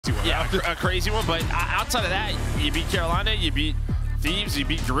Yeah, a crazy one, but outside of that, you beat Carolina, you beat Thieves, you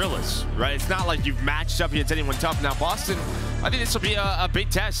beat Gorillas, right? It's not like you've matched up against anyone tough. Now, Boston, I think this will be a big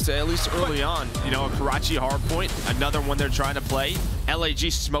test, at least early on. You know, a Karachi hardpoint, another one they're trying to play.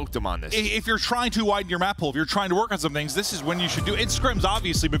 LAG smoked them on this. If you're trying to widen your map pool, if you're trying to work on some things, this is when you should do it. Scrims,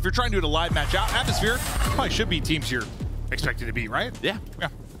 obviously, but if you're trying to do a live match out atmosphere, probably should be teams you're expected to beat, right? Yeah. Yeah.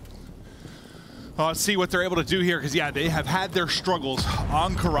 Let's see what they're able to do here, because, yeah, they have had their struggles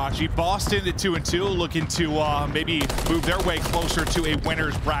on Karachi. Boston at 2-2, looking to maybe move their way closer to a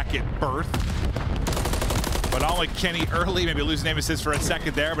winner's bracket berth. But only Kenny early, maybe losing aim assist for a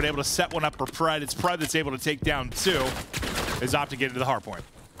second there, but able to set one up for Pred. It's Pred that's able to take down 2, is opting to get into the hard point.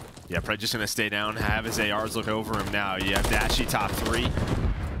 Yeah, Pred just going to stay down, have his ARs look over him now. You have Dashy top 3.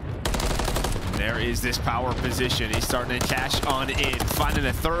 There is this power position. He's starting to cash on in, finding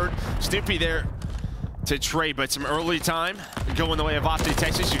a third. Snoopy there to trade, but some early time going the way of Optic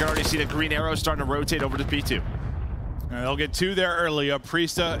Texas. You can already see the green arrow starting to rotate over to P2. And they'll get 2 there early.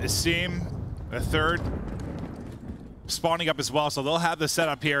 Priesta, Asim, a third spawning up as well, so they'll have the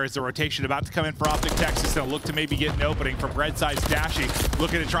setup here as the rotation about to come in for Optic Texas. They'll look to maybe get an opening from red side's Dashy,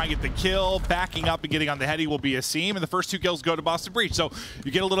 looking to try and get the kill. Backing up and getting on the heady will be Asim, and the first 2 kills go to Boston Breach. So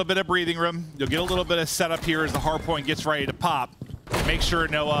you get a little bit of breathing room. You'll get a little bit of setup here as the hard point gets ready to pop. Make sure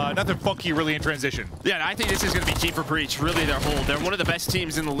nothing funky really in transition. Yeah, I think this is going to be key for Breach. Really, their hold. They're one of the best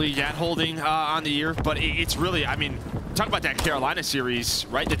teams in the league at holding on the year, but it's really, I mean, talk about that Carolina series,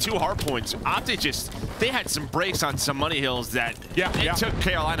 right? The 2 hard points. Optic they had some breaks on some money hills that took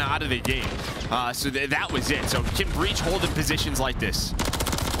Carolina out of the game. So that was it. So can Breach hold in positions like this?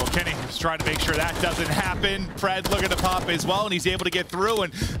 Well, Kenny is trying to make sure that doesn't happen. Pred looking to pop as well, and he's able to get through,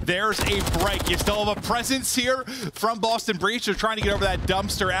 and there's a break. You still have a presence here from Boston Breach. They're trying to get over that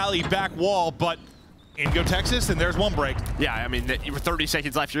dumpster alley back wall, but in go Texas, and there's 1 break. Yeah, I mean, with 30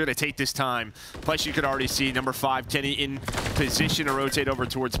 seconds left, you're going to take this time. Plus, you could already see number 5, Kenny, in position to rotate over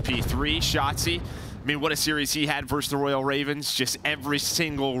towards P3. Shotzzy, I mean, what a series he had versus the Royal Ravens. Just every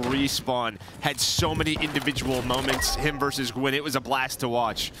single respawn had so many individual moments. Him versus Gwyn, it was a blast to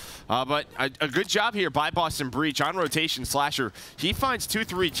watch. But a good job here by Boston Breach on rotation. Slasher, he finds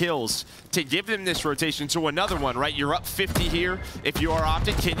 2-3 kills to give them this rotation to another one, right? You're up 50 here. If you are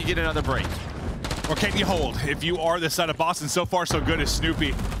Optic, can you get another break? Or can you hold? If you are the side of Boston, so far so good as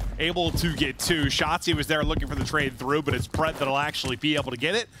Snoopy able to get 2. Shotzzy was there looking for the trade through, but it's Pred that'll actually be able to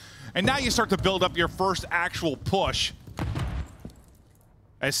get it. And now you start to build up your first actual push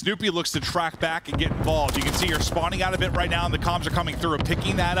as Snoopy looks to track back and get involved. You can see you're spawning out of it right now, and the comms are coming through and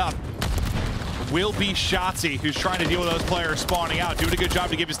picking that up. Will be Shotzzy, who's trying to deal with those players spawning out, doing a good job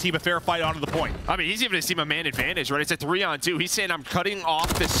to give his team a fair fight onto the point. I mean, he's giving his team a man advantage, right? It's a 3-on-2. He's saying, I'm cutting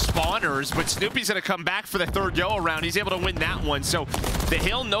off the spawners, but Snoopy's going to come back for the 3rd go-around. He's able to win that one. So the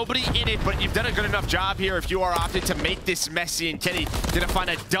hill, nobody in it, but you've done a good enough job here if you are Optic to make this messy, and Kenny going to find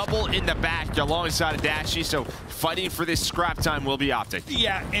a double in the back alongside of Dashy. So fighting for this scrap time will be Optic.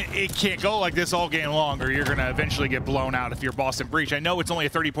 Yeah, it can't go like this all game long, or you're going to eventually get blown out if you're Boston Breach. I know it's only a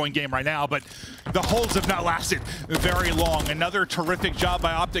 30-point game right now, but the holds have not lasted very long. Another terrific job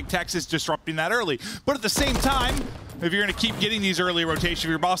by Optic Texas disrupting that early. But at the same time, if you're going to keep getting these early rotations, if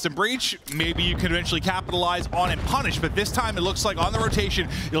you're Boston Breach, maybe you can eventually capitalize on and punish. But this time, it looks like on the rotation,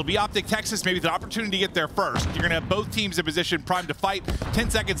 it'll be Optic Texas, maybe the opportunity to get there first. You're going to have both teams in position, primed to fight. 10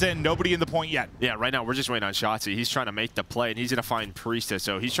 seconds in, nobody in the point yet. Yeah, right now, we're just waiting on Shotzzy. He's trying to make the play, and he's going to find Priesta.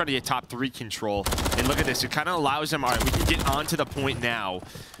 So he's trying to get top 3 control. And look at this. It kind of allows him, all right, we can get onto the point now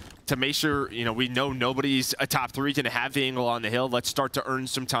to make sure, you know, we know nobody's a top 3 going to have the angle on the hill. Let's start to earn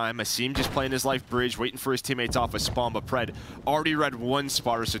some time. Asim just playing his life bridge, waiting for his teammates off a spawn, but Pred already read 1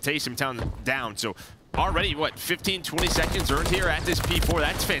 spotter, so takes him down. So already, what, 15, 20 seconds earned here at this P4.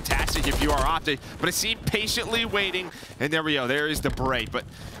 That's fantastic if you are Optic. But Asim patiently waiting, and there we go. There is the break. But,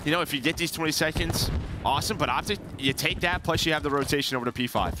 you know, if you get these 20 seconds, awesome. But Optic, you take that, plus you have the rotation over to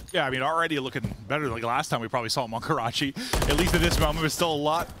P5. Yeah, I mean, already looking better than the last time we probably saw him on Karachi. At least at this moment, there's still a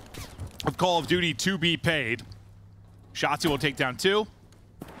lot of Call of Duty to be paid. Shotzzy will take down 2.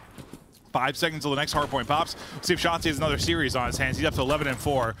 5 seconds till the next hardpoint pops. Let's see if Shotzzy has another series on his hands. He's up to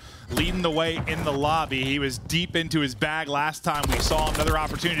 11-4, leading the way in the lobby. He was deep into his bag last time we saw him. Another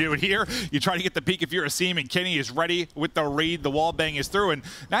opportunity to do it here. You try to get the peek if you're Asim, and Kenny is ready with the read. The wall bang is through, and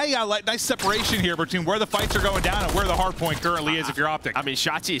now you got a nice separation here between where the fights are going down and where the hardpoint currently is if you're Optic. I mean,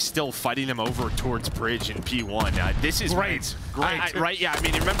 Shotzzy is still fighting him over towards Bridge in P1. This is great. Right, yeah, I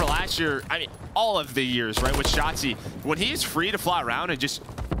mean, remember last year, I mean, all of the years, right, with Shotzzy, when he is free to fly around and just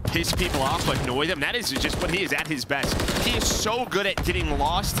piss people off, annoy them, that is just when he is at his best. He is so good at getting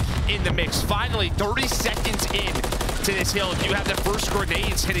lost in the mix. Finally, 30 seconds in, to this hill. You have the first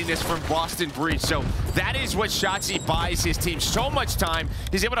grenades hitting this from Boston Breach. So that is what Shotzzy buys his team so much time.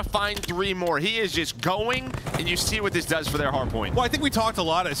 He's able to find 3 more. He is just going, and you see what this does for their hard point. Well, I think we talked a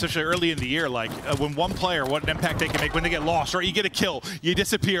lot, especially early in the year, like when one player, what an impact they can make when they get lost, right? You get a kill, you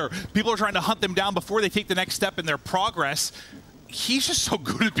disappear. People are trying to hunt them down before they take the next step in their progress. He's just so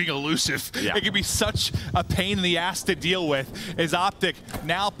good at being elusive. Yeah. It can be such a pain in the ass to deal with. As Optic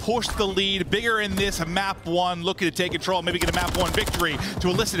now pushed the lead, bigger in this map 1, looking to take control, maybe get a map 1 victory to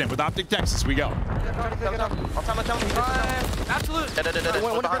elicit him with Optic Texas. We go. Absolute.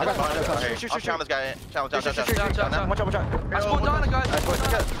 I'll challenge this guy. Challenge. Watch out. I spawned down,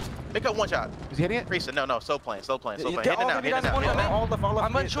 guys. Pick up 1 shot. Is he hitting it? Priest, no, slow playing. Hitting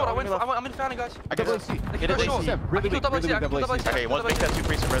I'm in short. I'm in founding, guys. I double AC. Get it, AC. Really weak, double AC. Okay, one's big cat, 2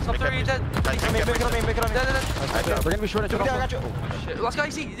 Priest and res. Top 3 dead. Make it on me. Dead. We're gonna be short at 2. Oh, shit. Last guy,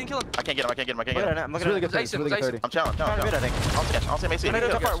 AC. You didn't kill him. I can't get him. It's really good 30. It's really good 30. I'm challenged. I'll say AC.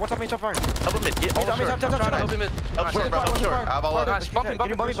 What's up, me so far? Help him mid. Help him mid. Help short, bro. Help short. I have all of Guys, bump me.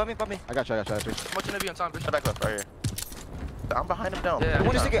 Bump me. I got you. I'm watching Nibby on time, Bruce. back left, right here. I'm behind him down. Yeah.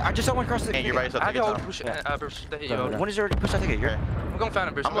 One is ticket. I just saw one cross the You're right, I have your whole time. push, Bruce. They hit you. One is already push that ticket. You're. I'm going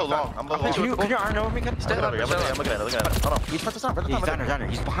founding, Bruce. I'm low long. Can you iron over me, Ken? Stay I'm left, looking at it. Hold on. He's pressed down. He's downer.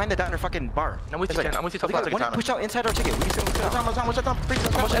 He's behind the downer fucking bar. I'm with you, Ken. I'm with you, top left. One push out inside our ticket. We can see One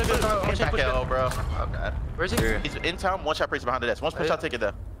shot. Back out, bro. Oh, God. Where is he? He's in town. 1 shot Priest behind the desk. One's push out ticket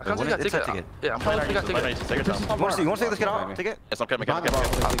there. I can't take that ticket. Yeah, I'm playing that ticket. Take your time. You want to see this get out? Ticket? Yes, I'm coming.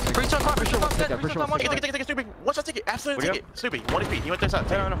 Priest on top, Priest on top, dead. Priest on top, Take Snoopy. 1 shot ticket. Absolute ticket. Snoopy. 1 HP. He went this side.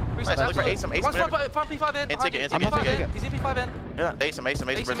 No. Nice. Look for Ace. One spot, P5 in. And ticket. He's in P5 in. Yeah. Ace. Ace in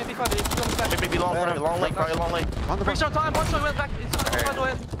P5 in. Maybe long lane. Probably long lane. Priest on time. One shot went back. Inside the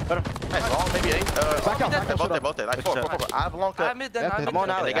way. Nice. Long. Maybe Ace. Back out. Both there. Like 4. I have a long I cut. have mid then. I'm on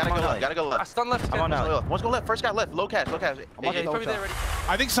alley. They gotta go I left. stun left. I'm on alley. One's go left. First guy left. Low cash. Yeah, he's probably there already.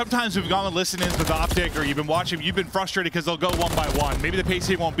 I think sometimes we've gone and listened in with Optic, or you've been watching, you've been frustrated because they'll go 1 by 1. Maybe the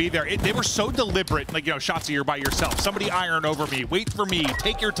pacing won't be there. They were so deliberate, like, Shotzzy, you're by yourself. Somebody iron over me. Wait for me.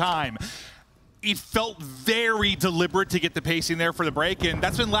 Take your time. It felt very deliberate to get the pacing there for the break, and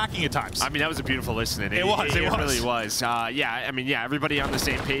that's been lacking at times. I mean, that was a beautiful listening. It was. It really was. Everybody on the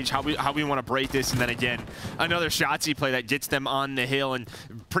same page, how we want to break this, and then again, another Shotzzy play that gets them on the hill, and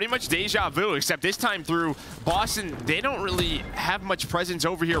pretty much deja vu, except this time through Boston, they don't really have much presence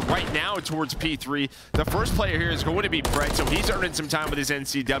over here right now towards P3. The first player here is going to be Brett, so he's earning some time with his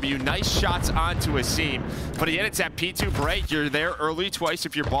NCW. Nice shots onto a seam, but again, it's that P2 break. You're there early twice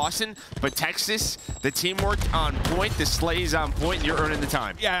if you're Boston, but Texas, the teamwork on point, the slay's on point, and you're earning the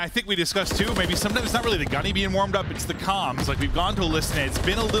time. Yeah, I think we discussed too, maybe sometimes it's not really the gunny being warmed up, it's the comms. Like, we've gone to a listen, it's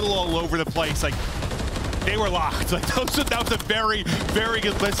been a little all over the place. Like, they were locked. Like, that was a very, very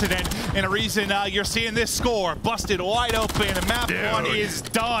good listen, and a reason you're seeing this score busted wide open, and map 1 is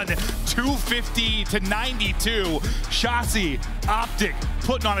done. 250 to 92. Shotzzy, Optic,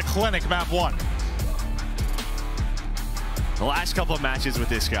 putting on a clinic, map 1. The last couple of matches with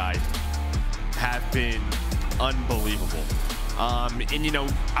this guy have been unbelievable. I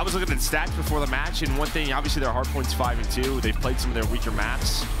was looking at the stats before the match, and one thing, obviously their hard points 5 and 2. They've played some of their weaker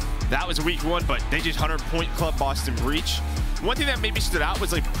maps. That was week 1, but they just 100-point club Boston Breach. One thing that maybe stood out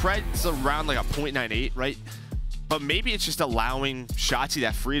was like Pred's around like a 0.98, right? But maybe it's just allowing Shotzzy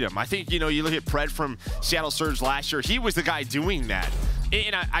that freedom. I think, you look at Pred from Seattle Surge last year, he was the guy doing that.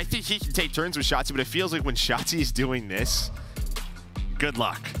 And I think he can take turns with Shotzzy, but it feels like when Shotzzy is doing this, good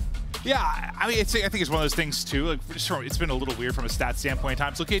luck. Yeah, I mean, I think it's one of those things too. Like, it's been a little weird from a stat standpoint at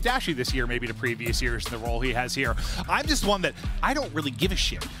times. Look at Dashy this year, maybe to previous years, and the role he has here. I'm just one that I don't really give a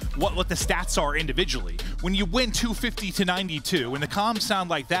shit what the stats are individually. When you win 250 to 92, and the comms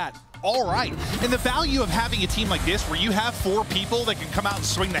sound like that, all right. And the value of having a team like this, where you have 4 people that can come out and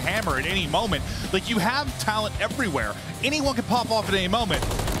swing the hammer at any moment, like, you have talent everywhere. Anyone can pop off at any moment.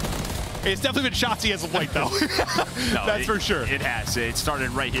 It's definitely been Shotzzy as of late, though. No, That's for sure. It has. It started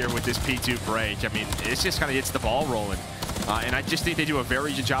right here with this P2 break. I mean, it's just kind of gets the ball rolling. And I just think they do a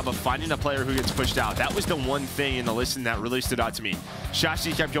very good job of finding a player who gets pushed out. That was the one thing in the listen that really stood out to me.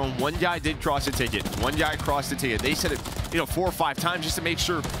 Shotzzy kept going. One guy did cross the ticket. One guy crossed the ticket. They said it, 4 or 5 times just to make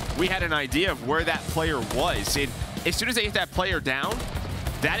sure we had an idea of where that player was. And as soon as they get that player down,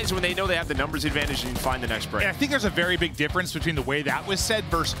 that is when they know they have the numbers advantage and find the next break. And I think there's a very big difference between the way that was said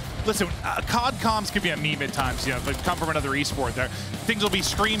versus, listen, COD comms could be a meme at times, if it come from another esport. Things will be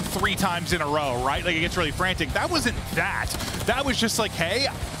screamed 3 times in a row, right? Like, it gets really frantic. That wasn't that. That was just like, hey,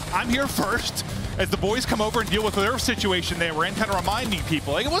 I'm here first. As the boys come over and deal with whatever situation they were in, kind of reminding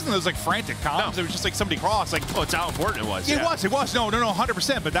people. Like, it wasn't those like frantic comms. No. It was just like somebody crossed. Like, oh, it's how important it was. It was. No,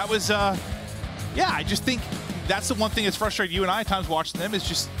 100%. But that was, yeah, I just think that's the one thing that's frustrated you and I at times watching them is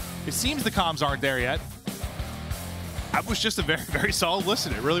just, it seems the comms aren't there yet. That was just a very, very solid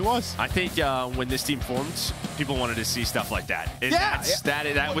listen. It really was. I think when this team formed, people wanted to see stuff like that. And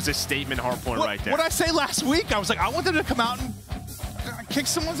that was a statement hardpoint right there. What I say last week, I was like, I want them to come out and kick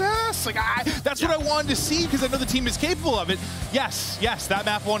someone's ass. Like, that's what I wanted to see because I know the team is capable of it. Yes, that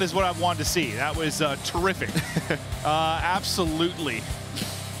map one is what I wanted to see. That was terrific. Absolutely.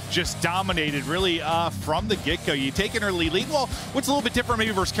 Just dominated really from the get-go. You take an early lead. Well, what's a little bit different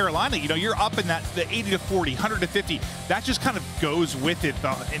maybe versus Carolina, you know, you're up in that the 80 to 40, 100 to 50. That just kind of goes with it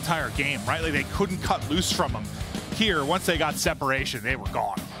the entire game, right? Like they couldn't cut loose from them. Here, once they got separation, they were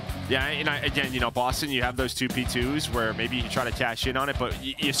gone. Yeah, and again, you know, Boston, you have those two P2s where maybe you try to cash in on it, but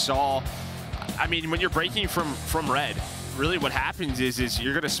you saw, I mean, when you're breaking from red, really what happens is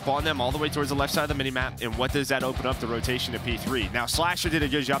you're going to spawn them all the way towards the left side of the minimap, and what does that open up? The rotation to P3. Now, Slasher did a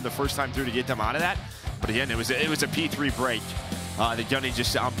good job the first time through to get them out of that, but again, it was a P3 break. The Gunny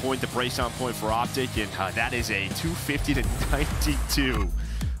just on point, the brace on point for Optic, and that is a 250 to 92.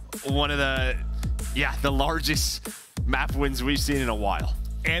 One of the largest map wins we've seen in a while.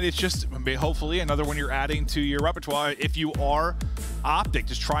 And it's just, hopefully, another one you're adding to your repertoire. If you are Optic,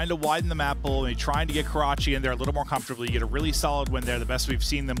 just trying to widen the map pool and trying to get Karachi in there a little more comfortably, you get a really solid win there, the best we've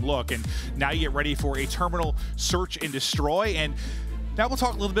seen them look. And now you get ready for a terminal search and destroy. And now we'll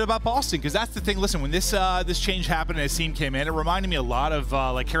talk a little bit about Boston, because that's the thing. Listen, when this change happened and his team came in, it reminded me a lot of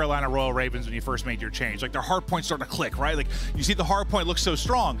like Carolina Royal Ravens when you first made your change. Like their hard points starting to click, right? Like you see the hard point looks so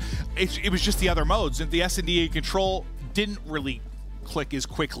strong. It was just the other modes. And the S&D control didn't really click as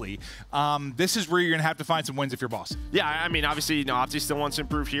quickly. This is where you're gonna have to find some wins if you're Boston. Yeah, I mean, obviously, you know, Opti still wants to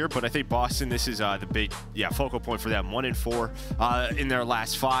improve here, but I think Boston, this is the big, focal point for them. 1-4 in their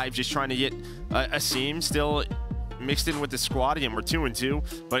last 5, just trying to get a seam still mixed in with the squad. Again, we're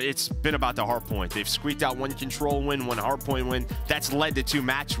 2-2, but it's been about the hard point. They've squeaked out 1 control win, 1 hard point win. That's led to 2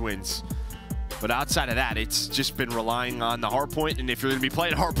 match wins. But outside of that, it's just been relying on the hard point. And if you're going to be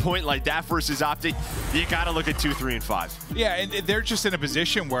playing hard point like that versus Optic, you got to look at 2, 3, and 5. Yeah, and they're just in a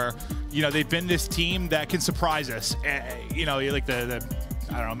position where, you know, they've been this team that can surprise us. You know, like the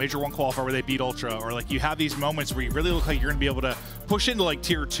I don't know, Major I qualifier where they beat Ultra, or like you have these moments where you really look like you're going to be able to push into like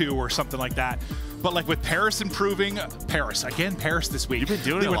tier 2 or something like that. But like with Paris improving, Paris this week. You've been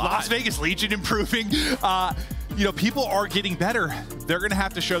doing it a lot. With Las Vegas Legion improving, you know, people are getting better. They're going to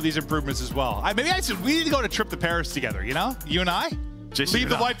have to show these improvements as well. We need to go to trip to Paris together, you know? You and I? Just leave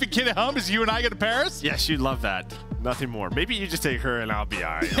the wife and kid at home as you and I go to Paris? Yes, you'd love that. Nothing more. Maybe you just take her and I'll be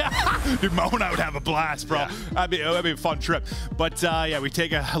all right. Dude, Mo and I would have a blast, bro. Yeah. That'd be a fun trip. But yeah, we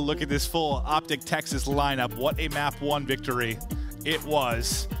take a look at this full Optic Texas lineup. What a map 1 victory it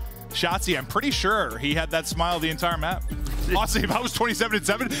was. Shotzi, I'm pretty sure he had that smile the entire map. Honestly, if I was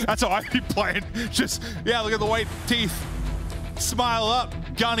 27-7, that's how I'd be playing. Just, yeah, look at the white teeth. Smile up,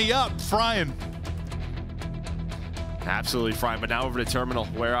 gunny up, frying. Absolutely fine. But now over to Terminal,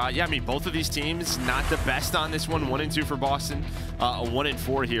 where, yeah, I mean, both of these teams, not the best on this one. 1-2 for Boston, a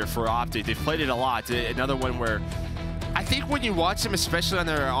 1-4 here for Optic. They've played it a lot. Another one where I think when you watch them, especially on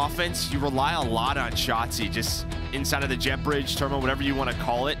their offense, you rely a lot on Shotzi, just inside of the jet bridge, Terminal, whatever you want to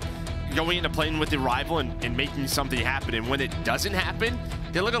call it, going into playing with the rival and making something happen. And when it doesn't happen,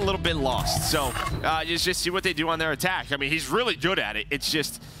 they look a little bit lost. So just see what they do on their attack. I mean, he's really good at it. It's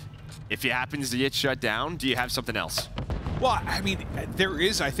just, if he happens to get shut down, do you have something else? Well, I mean, there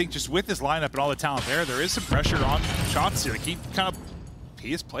is, I think, just with this lineup and all the talent there is some pressure on Shotzi. Like,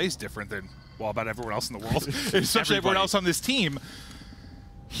 his plays different than, well, about everyone else in the world, especially everyone else on this team.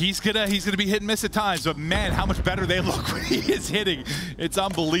 He's gonna be hit and miss at times, but man, how much better they look when he is hitting. It's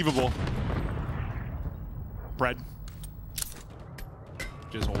unbelievable. Bread.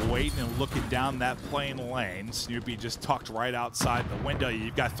 Just waiting and looking down that plane lane. Snoopy just tucked right outside the window.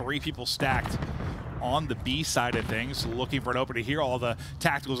 You've got 3 people stacked on the B side of things, looking for an opening here. All the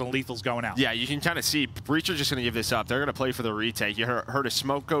tacticals and lethals going out. Yeah, you can kind of see Breacher just going to give this up. They're going to play for the retake. You heard a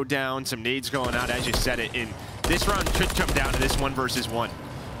smoke go down, some nades going out, as you said it. And this round could come down to this 1 versus 1.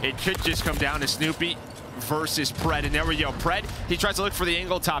 It could just come down to Snoopy versus Pred. And there we go. Pred, he tries to look for the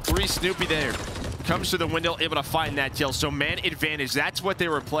angle top 3. Snoopy there. Comes to the window, able to find that kill. So man advantage, that's what they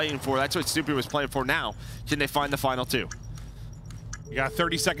were playing for. That's what Snoopy was playing for. Now, can they find the final 2? You got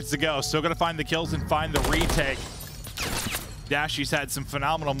 30 seconds to go. Still going to find the kills and find the retake. Dashy's had some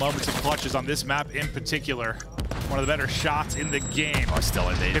phenomenal moments and clutches on this map in particular. One of the better shots in the game. Oh, still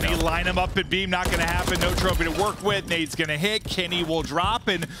a nade. Can he line him up at beam? Not going to happen. No trophy to work with. Nade's going to hit. Kenny will drop,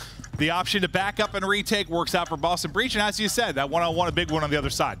 and the option to back up and retake works out for Boston Breach. And as you said, that one-on-one, a big one on the other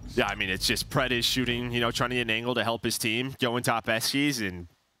side. Yeah, I mean, it's just Pred is shooting, you know, trying to get an angle to help his team, going top Eskies, and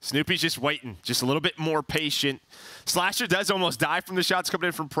Snoopy's just waiting, just a little bit more patient. Slasher does almost die from the shots coming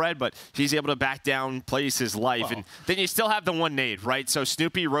in from Pred, but he's able to back down, plays his life. And then you still have the one nade, right? So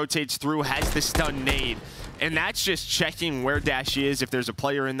Snoopy rotates through, has the stun nade, and that's just checking where Dashy is, if there's a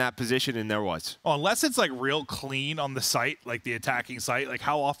player in that position, and there was. Well, unless it's like real clean on the site, like the attacking site, like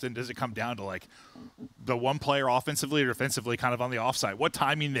how often does it come down to like the one player offensively or defensively kind of on the offside? What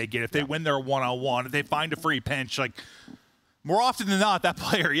timing they get, if they win their one-on-one, if they find a free pinch, like more often than not, that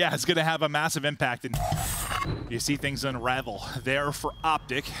player, yeah, is going to have a massive impact. And you see things unravel there for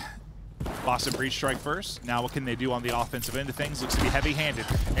Optic. Boston Breach strike first. Now what can they do on the offensive end of things? Looks to be heavy-handed.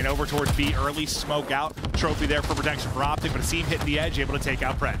 And over towards B early, smoke out. Trophy there for protection for Optic, but a seam hitting the edge, able to take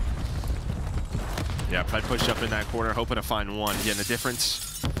out Pred. Yeah, Pred pushed up in that corner, hoping to find one. Again, the difference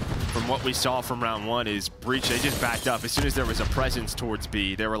from what we saw from round one is Breach, they just backed up. As soon as there was a presence towards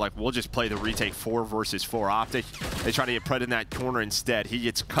B, they were like, we'll just play the retake 4 versus 4 Optic. They try to get Pred in that corner instead. He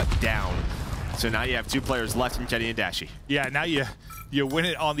gets cut down. So now you have 2 players left in Kenny and Dashy. Yeah, now you win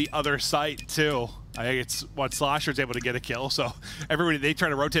it on the other side too. I think it's what Slasher's able to get a kill. So everybody, they try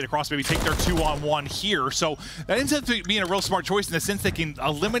to rotate across, maybe take their 2-on-1 here. So that ends up being a real smart choice in the sense they can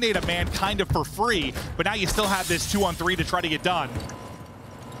eliminate a man kind of for free, but now you still have this 2-on-3 to try to get done.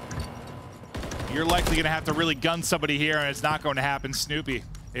 You're likely going to have to really gun somebody here, and it's not going to happen. Snoopy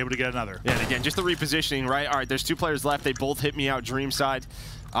able to get another. Yeah, and again, just the repositioning, right? All right, there's 2 players left. They both hit me out Dream side.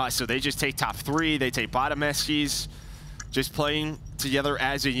 So they just take top 3. They take bottom SGs. Just playing together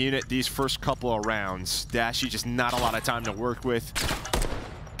as a unit these first couple of rounds. Dashy just not a lot of time to work with.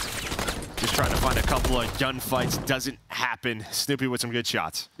 Just trying to find a couple of gunfights. Doesn't happen. Snoopy with some good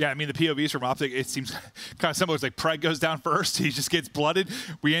shots. Yeah, I mean, the POVs from Optic, it seems kind of similar. It's like Pred goes down first. He just gets blooded.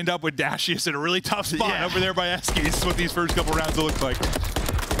 We end up with Dashy in a really tough spot over there by Eski. This is what these first couple rounds will look like.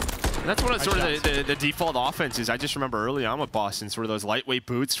 And that's one of sort of the default offenses. I just remember early on with Boston, sort of those lightweight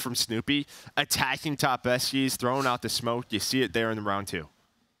boots from Snoopy, attacking top SGs, throwing out the smoke. You see it there in the round 2.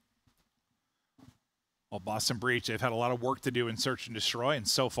 Well, Boston Breach, they've had a lot of work to do in Search and Destroy, and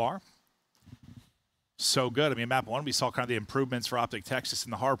so far, so good. I mean, map 1, we saw kind of the improvements for Optic Texas in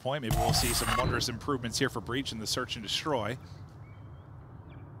the hard point. Maybe we'll see some wondrous improvements here for Breach in the Search and Destroy.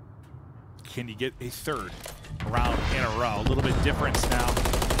 Can you get a 3rd round in a row? A little bit difference now.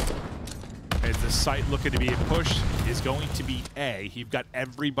 As the site looking to be pushed is going to be A. You've got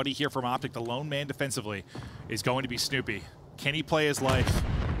everybody here from Optic. The lone man defensively is going to be Snoopy. Can he play his life?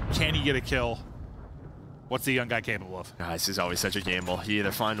 Can he get a kill? What's the young guy capable of? This is always such a gamble. You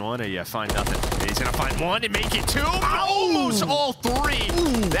either find one or you find nothing. He's going to find one and make it 2. Almost all 3.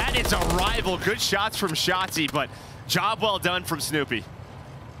 Ooh. That is a rival. Good shots from Shotzi, but job well done from Snoopy.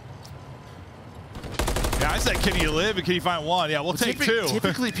 Yeah, I said, can you live and can you find one? Yeah, we'll take 2.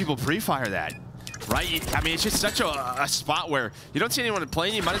 Typically, people pre-fire that, right? I mean, it's just such a spot where you don't see anyone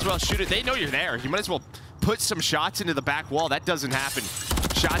playing. You might as well shoot it. They know you're there. You might as well put some shots into the back wall. That doesn't happen.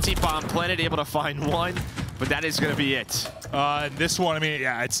 Shotzi bomb planted, able to find one, but that is going to be it. This one, I mean,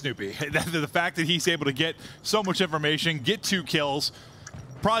 yeah, it's Snoopy. The fact that he's able to get so much information, get 2 kills,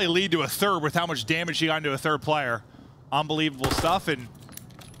 probably lead to a 3rd with how much damage he got into a 3rd player. Unbelievable stuff. And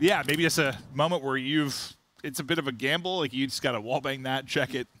yeah, maybe it's a moment where it's a bit of a gamble. Like, you just got to wallbang that,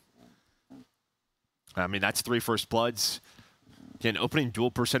 check it. I mean, that's 3 first bloods. Again, opening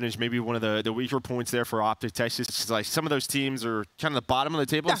duel percentage, maybe one of the weaker points there for Optic Texas. It's like some of those teams are kind of the bottom of the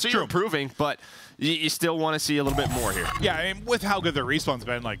table. Yeah, so you're improving, but you still want to see a little bit more here. Yeah, I mean, with how good their respawn's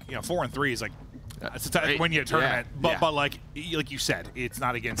been, like, 4 and 3 is like, it's a win you a tournament. Yeah, but like you said, it's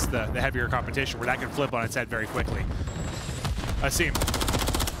not against the heavier competition where that can flip on its head very quickly. Asim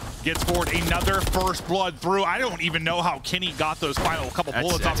gets forward, another first blood through. I don't even know how Kenny got those final couple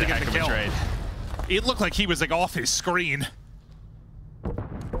bullets off to get the kill. It looked like he was like off his screen.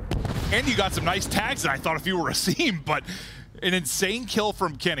 And you got some nice tags that I thought if you were Asim, but an insane kill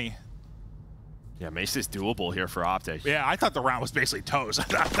from Kenny. Yeah, makes this doable here for Optic. Yeah, I thought the round was basically toast.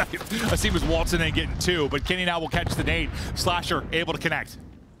 Asim was waltzing in and getting 2, but Kenny now will catch the nade. Slasher able to connect.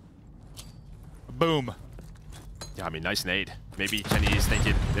 Boom. Yeah, I mean, nice nade. Maybe Kenny is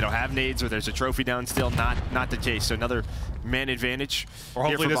thinking they don't have nades or there's a trophy down still. Not the case. So another man advantage. Or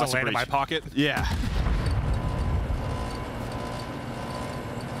hopefully it doesn't land in my pocket. Yeah.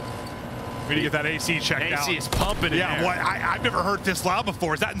 We need to get that AC checked out. AC is pumping in there. What? I've never heard this loud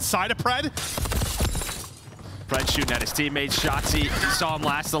before. Is that inside of Pred? Pred shooting at his teammates. Shotzi, saw him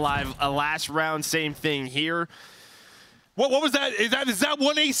last alive. A last round, same thing here. What was that? Is that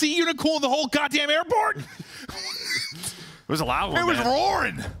one AC unit cooling the whole goddamn airport? It was a loud one, It was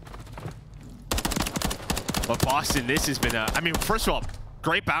roaring. But Boston, this has been I mean, first of all,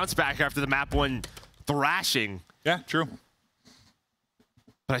 great bounce back after the map 1 thrashing. Yeah, true.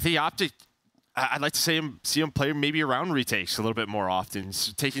 But I think Optic, I'd like to see him play maybe around retakes a little bit more often,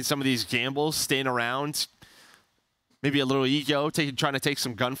 so taking some of these gambles, staying around, maybe a little ego, trying to take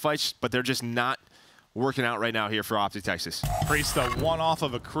some gunfights, but they're just not working out right now here for Optic Texas. Priest, the one off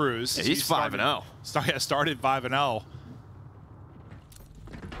of a cruise. Yeah, he's 5-0. Started 5-0.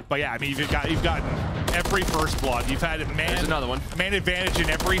 But yeah, I mean, you've gotten every first blood. You've had man advantage in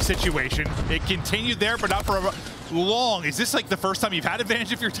every situation. It continued there, but not for long. Is this like the first time you've had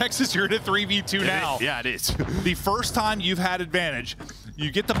advantage if you're Texas? You're in a 3v2 now. Yeah, it is. The first time you've had advantage. You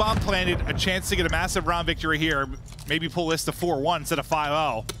get the bomb planted, a chance to get a massive round victory here. Maybe pull this to 4-1 instead of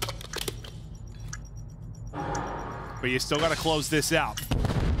 5-0. But you still got to close this out.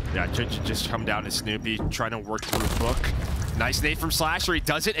 Yeah, just come down to Snoopy, trying to work through Book. Nice nade from Slasher. He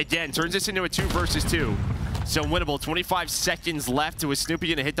does it again. Turns this into a 2 versus 2. So winnable. 25 seconds left. Was Snoopy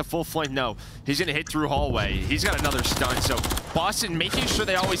going to hit the full flame? No. He's going to hit through hallway. He's got another stun. So Boston making sure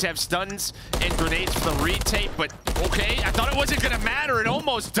they always have stuns and grenades for the retake. But okay, I thought it wasn't going to matter. It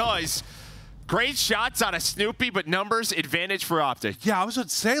almost does. Great shots out of Snoopy, but numbers advantage for Optic. Yeah, I was going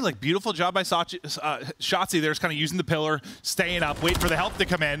to say, like, beautiful job by Shotzzy there, kind of using the pillar, staying up, waiting for the help to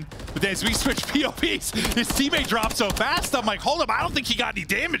come in. But then as we switch POVs, his teammate dropped so fast, I'm like, hold up, I don't think he got any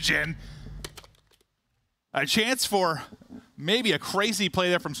damage in. A chance for maybe a crazy play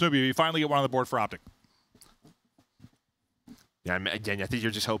there from Snoopy. We finally get one on the board for Optic. Yeah, again, I think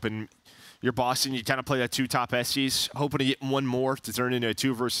you're just hoping you're Boston. You kind of play that 2 top SGs, hoping to get one more to turn into a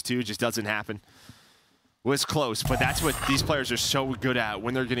 2 versus 2. Just doesn't happen. Was close, but that's what these players are so good at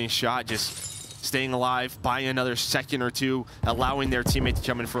when they're getting shot. Just staying alive, buying another second or 2, allowing their teammate to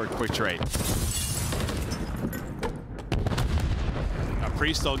come in for a quick trade. Now,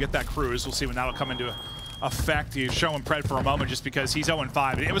 Priest will get that cruise. We'll see when that'll come into effect. He's showing Pred for a moment just because he's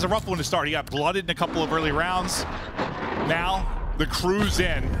 0-5. It was a rough one to start. He got blooded in a couple of early rounds. Now, the cruise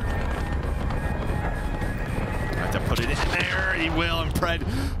in. To put it in there, he will, and Pred,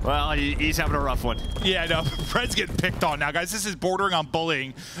 well, he's having a rough one. Yeah, no, Pred's getting picked on now, guys. This is bordering on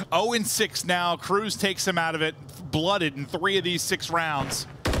bullying. 0-6 now. Cruz takes him out of it, blooded in 3 of these 6 rounds.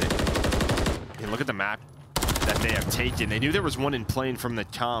 And look at the map that they have taken. They knew there was one in plane from the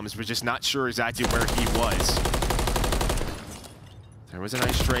comms, but just not sure exactly where he was. There was a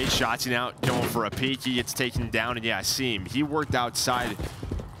nice trade. Shotzzy out, going for a peek. He gets taken down, and yeah, I see him. He worked outside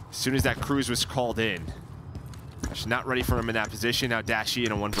as soon as that cruise was called in. Not ready for him in that position. Now Dashy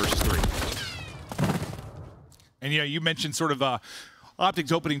in a 1 versus 3. And you mentioned sort of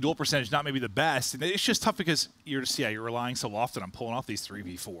Optic's opening duel percentage not maybe the best, and it's just tough because you're relying so often on pulling off these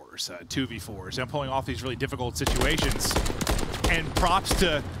 3v4s, 2v4s, and pulling off these really difficult situations. And props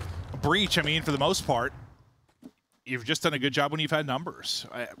to Breach. I mean, for the most part, you've just done a good job when you've had numbers.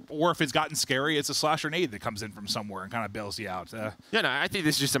 Or if it's gotten scary, it's a slasher nade that comes in from somewhere and kind of bails you out. Yeah, no, I think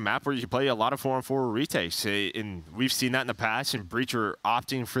this is just a map where you can play a lot of 4-on-4 retakes. And we've seen that in the past, and Breach are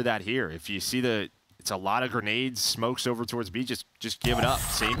opting for that here. If you see it's a lot of grenades, smokes over towards B, just give it up.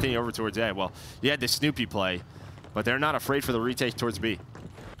 Same thing over towards A. Well, you had the Snoopy play, but they're not afraid for the retake towards B.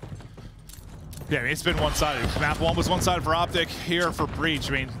 Yeah, I mean, it's been one-sided. Map 1 was one-sided for Optic, here for Breach.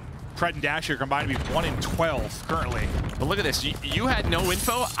 I mean, Pred and Dash here combined to be 1-12 currently. But look at this. You had no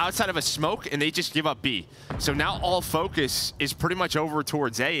info outside of a smoke, and they just give up B. So now all focus is pretty much over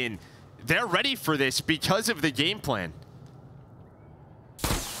towards A, and they're ready for this because of the game plan.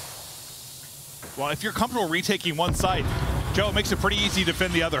 Well, if you're comfortable retaking one side, Joe, it makes it pretty easy to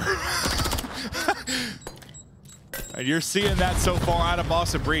defend the other. And you're seeing that so far out of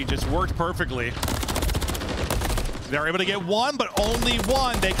Boston Breach. It's worked perfectly. They're able to get one, but only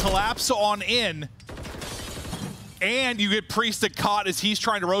one. They collapse on in. And you get Priest caught as he's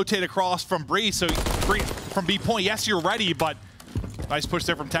trying to rotate across from Bree. So from B point, yes, you're ready, but nice push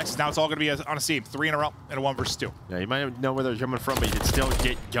there from Texas. Now it's all going to be on a seam. 3 in a row and a 1 versus 2. Yeah, you might know where they're coming from, but you can still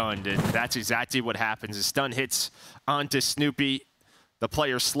get gunned. And that's exactly what happens. The stun hits onto Snoopy. The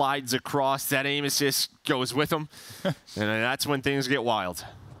player slides across. That aim assist goes with him. And that's when things get wild.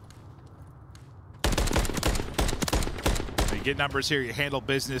 You get numbers here, you handle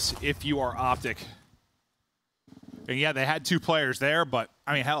business if you are Optic. And yeah, they had 2 players there, but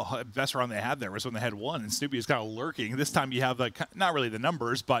I mean, hell, the best round they had there was when they had 1, and Snoopy is kind of lurking. This time you have like not really the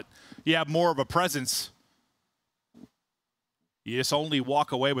numbers, but you have more of a presence. You just only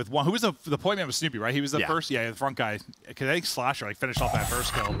walk away with 1. Who was the point man with Snoopy, right? He was the first, the front guy. Because I think Slasher like finished off that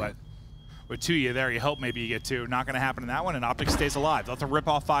first kill, but with 2 you there, you hope maybe you get 2. Not going to happen in that one, and Optic stays alive. They'll have to rip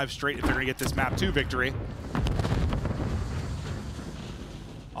off 5 straight if they're going to get this map 2 victory.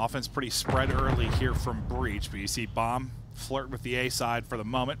 Offense pretty spread early here from Breach, but you see Bomb flirt with the A side for the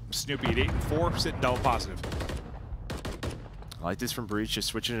moment. Snoopy at 8-4, sitting double positive. I like this from Breach, just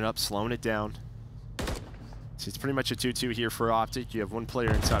switching it up, slowing it down. So it's pretty much a 2-2 here for Optic. You have one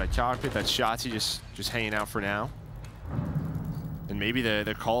player inside a cockpit. That's Shotzi just hanging out for now. And maybe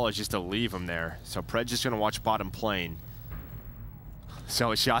the call is just to leave him there. So Pred's just going to watch bottom plane.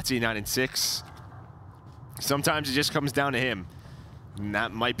 So it's Shotzi 9-6. Sometimes it just comes down to him. And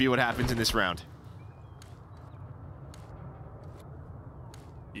that might be what happens in this round.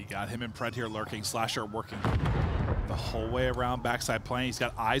 You got him and Pred here lurking. Slasher working the whole way around backside plane. He's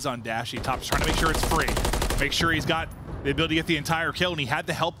got eyes on Dashy. Top's trying to make sure it's free. Make sure he's got the ability to get the entire kill, and he had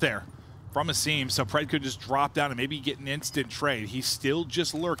the help there from a seam, so Pred could just drop down and maybe get an instant trade. He's still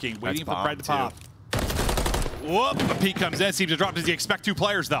just lurking, waiting for Pred to pop. Whoop! A peek comes in, seems to drop. Does he expect 2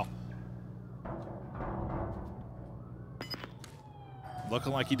 players, though?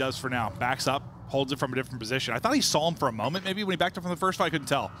 Looking like he does for now. Backs up, holds it from a different position. I thought he saw him for a moment, maybe when he backed up from the first fight, I couldn't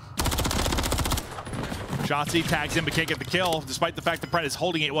tell. Shotzi tags in but can't get the kill, despite the fact that Pred is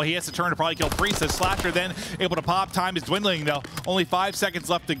holding it. Well, he has to turn to probably kill Priestess. Slasher then able to pop. Time is dwindling, though. Only 5 seconds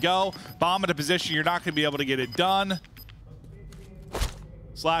left to go. Bomb in a position you're not going to be able to get it done.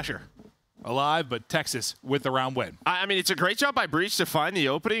 Slasher alive, but Texas with the round win. I mean, it's a great job by Breach to find the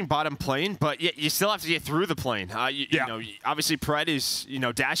opening bottom plane, but you still have to get through the plane. You know, obviously Pred is, you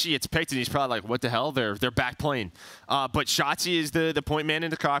know, Dashy gets picked and he's probably like, what the hell? They're back plane. But Shotzi is the point man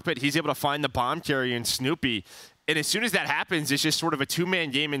in the cockpit. He's able to find the bomb carrier in Snoopy. And as soon as that happens, it's just sort of a 2-man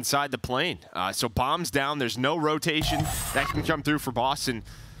game inside the plane. So bombs down, there's no rotation that can come through for Boston.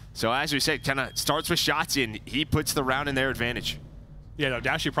 So as we said, kind of starts with Shotzi and he puts the round in their advantage. Yeah, no,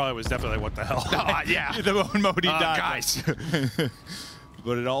 Dashy probably was definitely like, what the hell? Yeah. The mode he died. Guys.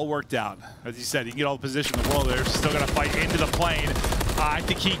 But it all worked out. As you said, you can get all the position in the world. They're still going to fight into the plane. I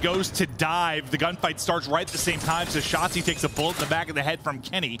think he goes to dive. The gunfight starts right at the same time, so Shotzi takes a bullet in the back of the head from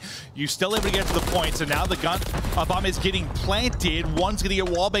Kenny. You still able to get to the point, so now the gun bomb is getting planted. One's going to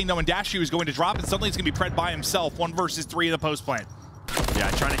get wallbanged, though, and Dashy was going to drop, and suddenly it's going to be Pred by himself. 1 versus 3 in the post plane. Yeah,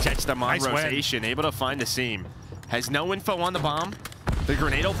 trying to catch them on Nice rotation. Able to find the seam. Has no info on the bomb. The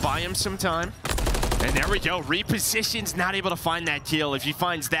grenade will buy him some time. And there we go. Repositions, not able to find that kill. If he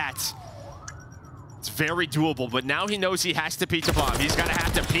finds that, it's very doable. But now he knows he has to peek the bomb. He's going to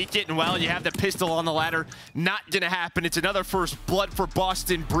have to peek it. And, well, you have the pistol on the ladder. Not going to happen. It's another first blood for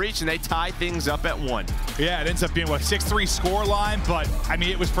Boston Breach, and they tie things up at 1. Yeah, it ends up being, what, 6-3 score line. But, I mean,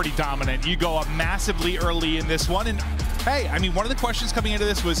 it was pretty dominant. You go up massively early in this one. And, hey, I mean, one of the questions coming into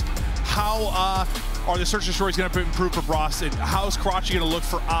this was how are the search and destroys going to improve for Boston? How is Karachi going to look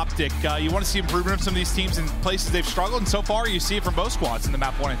for Optic? You want to see improvement of some of these teams in places they've struggled, and so far you see it from both squads in the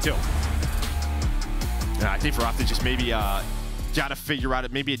map 1 and 2. Yeah, I think for Optic just maybe got to figure out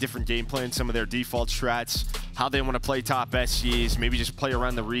maybe a different game plan, some of their default strats, how they want to play top SGs, maybe just play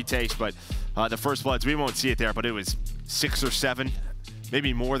around the retakes. But the first bloods, we won't see it there, but it was 6 or 7,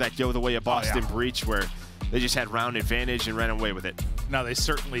 maybe more that go the way of Boston Breach, where they just had round advantage and ran away with it. No, they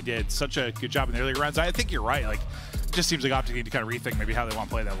certainly did. Such a good job in the early rounds. I think you're right. Like, it just seems like Optic need to kind of rethink maybe how they want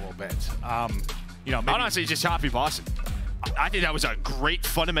to play that a little bit. You know, maybe honestly, just copy Boston. I think that was a great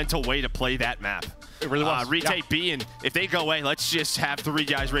fundamental way to play that map. It really was. Retake B, and if they go away, let's just have 3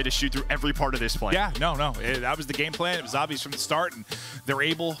 guys ready to shoot through every part of this play. Yeah, no. That was the game plan. It was obvious from the start, and they're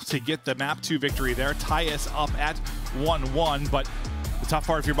able to get the map 2 victory there, tie us up at 1-1. But the tough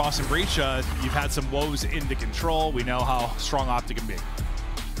part if you're Boston Breach, you've had some woes in the control. We know how strong Optic can be.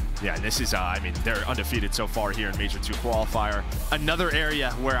 Yeah, and this is, I mean, they're undefeated so far here in Major II Qualifier. Another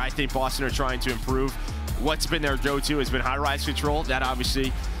area where I think Boston are trying to improve. What's been their go-to has been high-rise control. That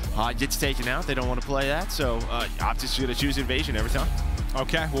obviously gets taken out. They don't want to play that, so Optic's going to choose Invasion every time.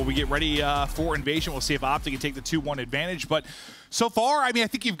 Okay, well, we get ready for Invasion. We'll see if Optic can take the 2-1 advantage. But so far, I mean, I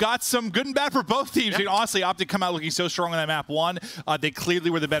think you've got some good and bad for both teams. Yeah. I mean, honestly, Optic come out looking so strong on that map 1. They clearly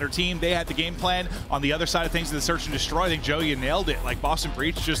were the better team. They had the game plan. On the other side of things, in the search and destroy, I think, Joe, you nailed it. Like, Boston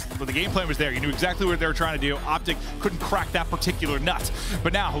Breach, just the game plan was there. You knew exactly what they were trying to do. Optic couldn't crack that particular nut.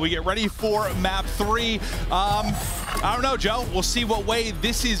 But now, we get ready for map 3. I don't know, Joe. We'll see what way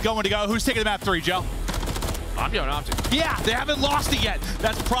this is going to go. Who's taking the map 3, Joe? I'm going Optic. Yeah, they haven't lost it yet.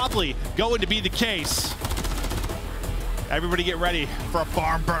 That's probably going to be the case. Everybody get ready for a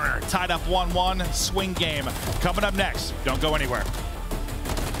barn burner. Tied up 1-1, swing game. Coming up next. Don't go anywhere.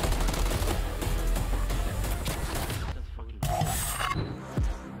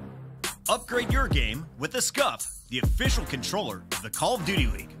 Upgrade your game with the Scuff, the official controller of the Call of Duty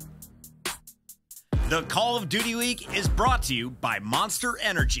League. The Call of Duty League is brought to you by Monster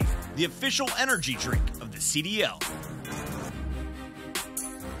Energy, the official energy drink of the CDL.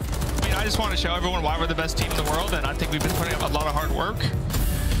 I mean, I just want to show everyone why we're the best team in the world, and I think we've been putting up a lot of hard work.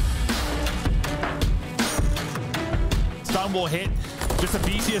 Stop stun will hit. Just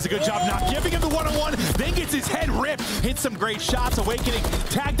Abisi does a good job not giving him the one-on-one, then gets his head ripped, hits some great shots. Awakening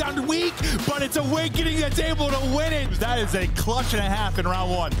tagged down to weak, but it's Awakening that's able to win it. That is a clutch and a half in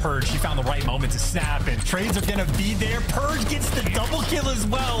round one. Purge, he found the right moment to snap, and trades are gonna be there. Purge gets the double kill as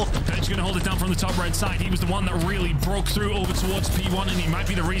well. Purge gonna hold it down from the top right side. He was the one that really broke through over towards P1, and he might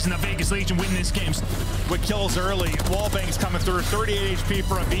be the reason that Vegas Legion win this game. With kills early, Wallbang's coming through, 38 HP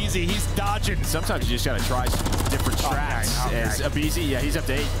for Abisi. He's dodging. Sometimes you just gotta try different strats. Okay. As Abisi, yeah, he's up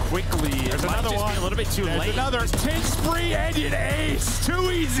to 8 quickly. There's it might another just one. be a little bit too There's late. Another 10 spree and an ace.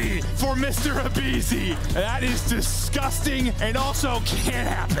 Too easy for Mr. Abisi. That is disgusting and also can't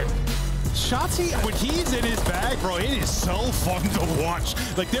happen. Shotzzy, when he's in his bag, bro, it is so fun to watch.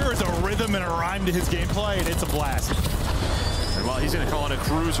 Like, there is a rhythm and a rhyme to his gameplay, and it's a blast. Well, he's going to call it a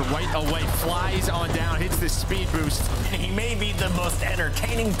cruise right away. Flies on down, hits the speed boost. He may be the most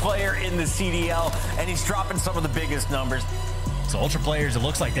entertaining player in the CDL, and he's dropping some of the biggest numbers. So Ultra players, it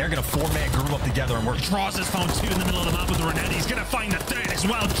looks like they're going to 4-man group up together and work. Troz has found 2 in the middle of the map with the Renetti. He's going to find the 3rd as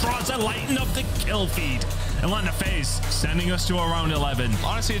well. Troz are lighting up the kill feed. And letting the phase, sending us to around 11.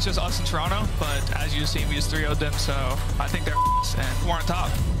 Honestly, it's just us in Toronto, but as you've seen, we just 3-0'd them, so I think they're and we're on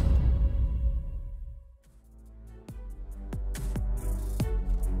top.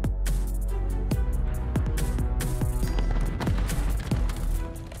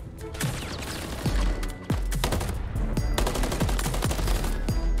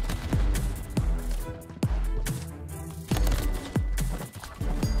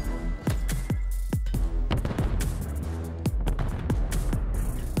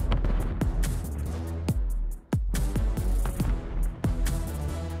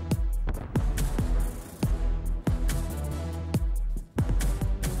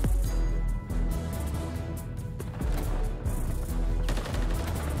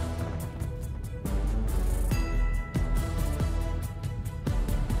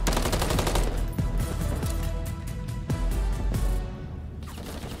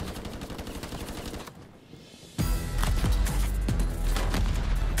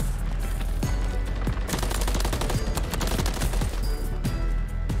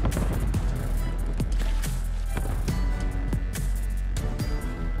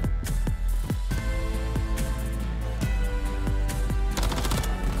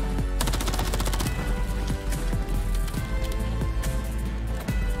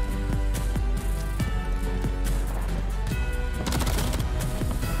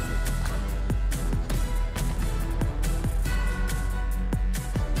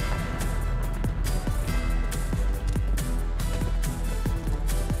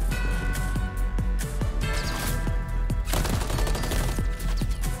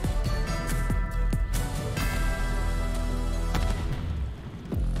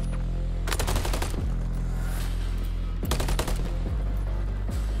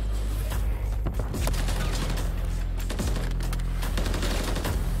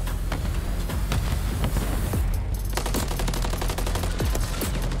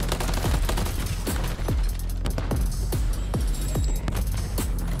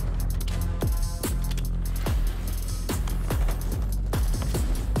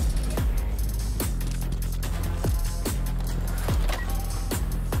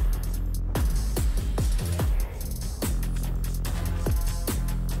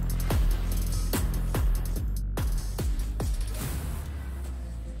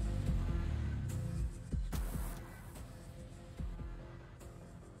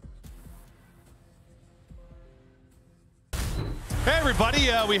 Hey everybody,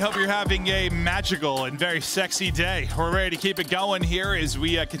 we hope you're having a magical and very sexy day. We're ready to keep it going here as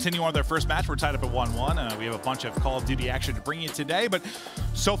we continue on with our first match. We're tied up at 1-1. We have a bunch of Call of Duty action to bring you today, but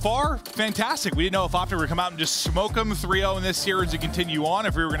so far, fantastic. We didn't know if Optic would come out and just smoke them 3-0 in this series to continue on,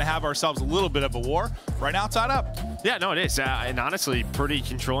 if we were going to have ourselves a little bit of a war. Right now, tied up. Yeah, no, it is. And honestly, pretty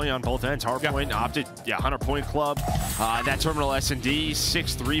controlling on both ends. Hardpoint, Optic, 100-point club. That Terminal S&D,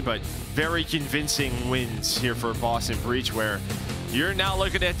 6-3, but very convincing wins here for Boston Breach, where you're now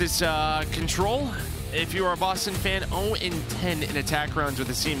looking at this control. If you are a Boston fan, 0-10 in attack rounds with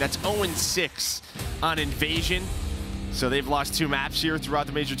the team. That's 0-6 on Invasion. So they've lost 2 maps here throughout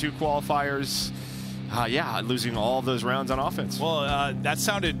the Major II Qualifiers. Yeah, losing all of those rounds on offense. Well, that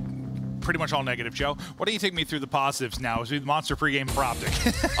sounded pretty much all negative, Joe. Why don't you take me through the positives now as we the Monster pregame for Optic?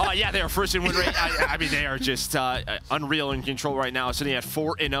 Yeah, they are first in win rate. I mean, they are just unreal in control right now, sitting at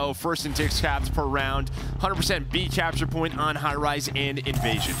 4-0, first in 6 caps per round, 100% B capture point on High Rise and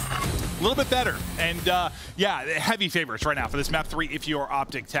Invasion. A little bit better, and yeah, heavy favorites right now for this map 3 if you are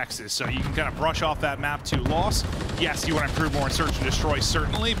Optic Texas. So you can kind of brush off that map 2 loss. Yes, you want to improve more in Search and Destroy,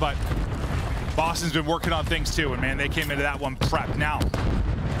 certainly, but Boston's been working on things too, and man, they came into that one prepped. Now,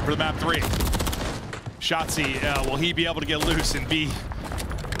 for the map 3, Shotzzy, will he be able to get loose and be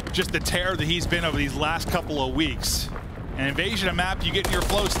just the terror that he's been over these last couple of weeks? An invasion of map, you get in your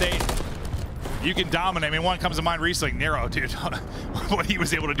flow state, you can dominate. I mean, one comes to mind recently, Nero, dude. What he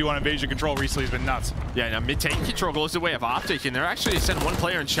was able to do on invasion control recently has been nuts. Yeah, now mid-tank control goes the way of Optic, and they're actually sending one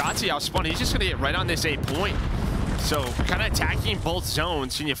player in Shotzzy out spun. He's just going to get right on this A point. So kind of attacking both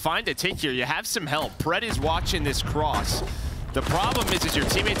zones. Can you find a take here? You have some help. Pred is watching this cross. The problem is your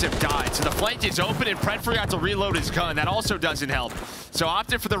teammates have died. So the flank is open, and Pred forgot to reload his gun. That also doesn't help. So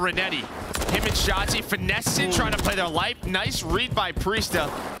opted for the Renetti. Him and Shotzzy finessing, trying to play their life. Nice read by Priesta.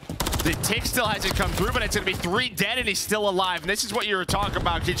 The tick still hasn't come through, but it's going to be 3 dead, and he's still alive. And this is what you were talking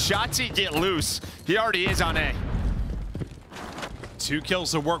about. Can Shotzzy get loose? He already is on A. 2 kills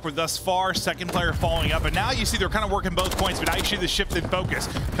to work with thus far. Second player following up, and now you see they're kind of working both points, but now you see the shift in focus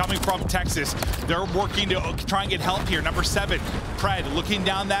coming from Texas. They're working to try and get help here. Number 7, Pred, looking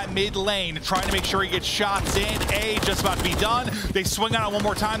down that mid lane, trying to make sure he gets shots in. A just about to be done. They swing on it one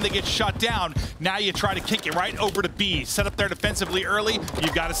more time, they get shut down. Now you try to kick it right over to B. Set up there defensively early,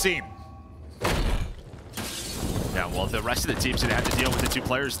 you've got to see him. Yeah, well, the rest of the team's gonna have to deal with the 2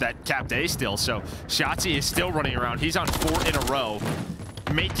 players that capped A still. So Shotzzy is still running around. He's on 4 in a row.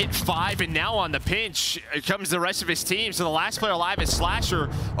 Make it 5, and now on the pinch comes the rest of his team. So the last player alive is Slasher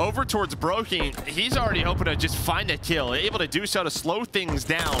over towards Broken. He's already hoping to just find a kill, able to do so to slow things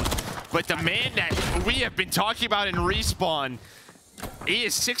down. But the man that we have been talking about in Respawn, he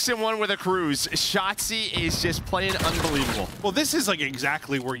is 6-1 with a cruise. Shotzzy is just playing unbelievable. Well, this is like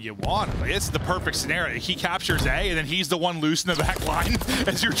exactly where you want him. Like, it's the perfect scenario. He captures A, and then he's the one loose in the back line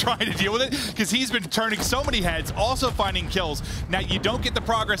as you're trying to deal with it, because he's been turning so many heads, also finding kills. Now, you don't get the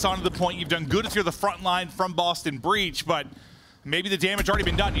progress onto the point. You've done good if you're the front line from Boston Breach, but maybe the damage already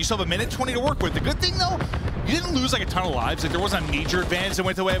been done. You still have 1:20 to work with. The good thing, though, you didn't lose like a ton of lives. Like, there wasn't a major advantage that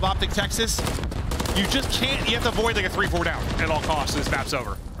went the way of Optic Texas. You just can't, you have to avoid like a 3-4 down at all costs. This map's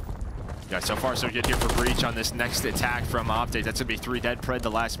over. Yeah, so far so good here for Breach on this next attack from Optic. That's gonna be 3 dead. Pred, the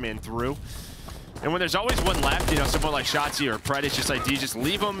last man through. And when there's always one left, you know, someone like Shotzzy or Pred, it's just like, do you just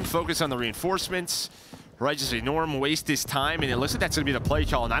leave him, focus on the reinforcements, right? Just ignore him, waste his time, and it looks like that's gonna be the play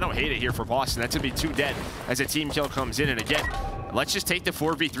call, and I don't hate it here for Boston. That's gonna be 2 dead as a team kill comes in, and again, let's just take the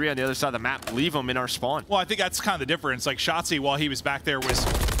 4v3 on the other side of the map, leave them in our spawn. Well, I think that's kind of the difference. Like, Shotzzy, while he was back there, was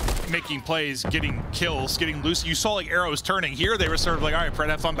making plays, getting kills, getting loose. You saw like arrows turning. Here they were sort of like, all right, Pred,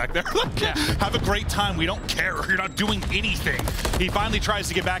 have fun back there. Yeah. Have a great time. We don't care. You're not doing anything. He finally tries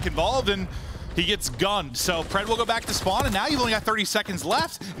to get back involved, and he gets gunned. So Pred will go back to spawn, and now you've only got 30 seconds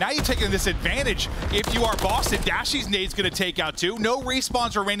left. Now you're taking this advantage. If you are Boston, Dashy's nade's going to take out 2. No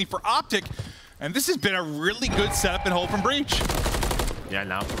respawns remaining for Optic, and this has been a really good setup and hold from Breach. Yeah,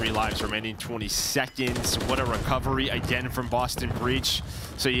 now 3 lives remaining, 20 seconds. What a recovery again from Boston Breach.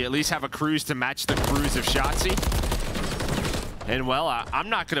 So you at least have a cruise to match the cruise of Shotzzy. And well, I'm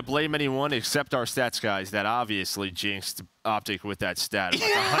not going to blame anyone except our stats guys that obviously jinxed Optic with that stat.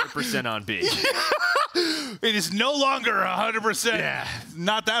 Like 100% on B. It is no longer 100%. Yeah.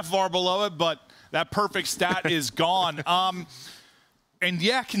 Not that far below it, but that perfect stat is gone. And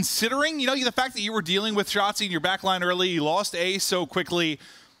yeah, considering, you know, the fact that you were dealing with Shotzzy in your backline early, you lost A so quickly,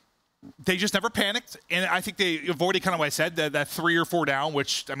 they just never panicked. And I think they avoided kind of what I said, that 3 or 4 down,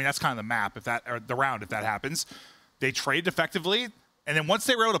 which, I mean, that's kind of the map, if that, or the round, if that happens. They traded effectively. And then once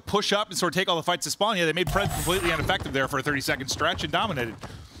they were able to push up and sort of take all the fights to spawn, yeah, they made Pred completely ineffective there for a 30-second stretch and dominated.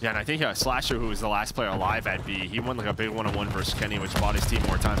 Yeah, and I think Slasher, who was the last player alive at B, he won like a big 1-on-1 versus Kenny, which bought his team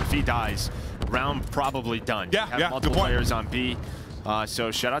more time. If he dies, round probably done. Yeah, you have yeah, multiple good point. players on B. So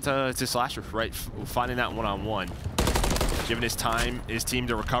shout out to Slasher, right, finding that 1-on-1. Giving his team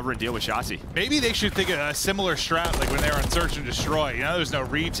to recover and deal with Shotzzy. Maybe they should think of a similar strat like when they were on Search and Destroy. You know, there's no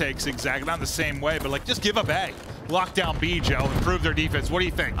retakes exactly, not the same way, but like just give up A. Lock down B, Joe, improve their defense. What do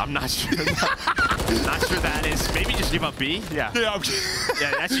you think? I'm not sure. Not sure that is. Maybe just give up B. Yeah.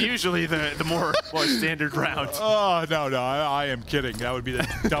 Yeah, that's usually the more standard route. Oh, no, I am kidding. That would be the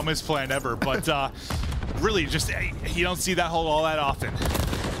dumbest plan ever. But really, just you don't see that hold all that often.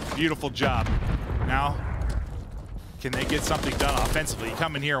 Beautiful job. Now, can they get something done offensively? You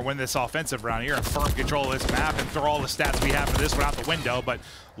come in here and win this offensive round. You're in firm control of this map and throw all the stats we have for this one out the window. But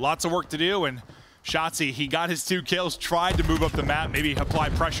lots of work to do. And Shotzzy, he got his 2 kills, tried to move up the map, maybe apply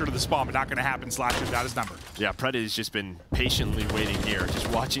pressure to the spawn, but not going to happen. Slasher's got his number. Yeah, Pred has just been patiently waiting here, just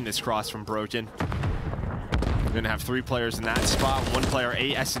watching this cross from Broken. We're going to have 3 players in that spot. 1 player,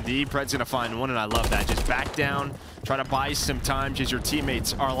 A, S&D. Pred's going to find 1, and I love that. Just back down, try to buy some time because your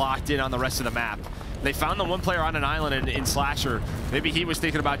teammates are locked in on the rest of the map. They found the 1 player on an island in Slasher. Maybe he was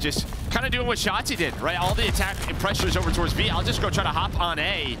thinking about just kind of doing what Shotzzy did, right? All the attack and pressure is over towards B. I'll just go try to hop on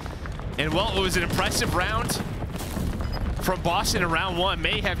A. And, well, it was an impressive round from Boston in round 1.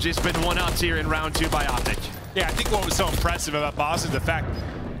 May have just been one-ups here in round 2 by Optic. Yeah, I think what was so impressive about Boston is the fact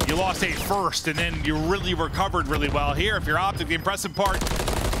you lost 8 first, and then you really recovered really well. Here, if you're Optic, the impressive part,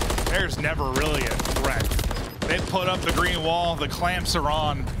 there's never really a threat. They put up the green wall, the clamps are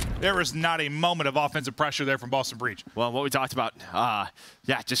on. There was not a moment of offensive pressure there from Boston Breach. Well, what we talked about,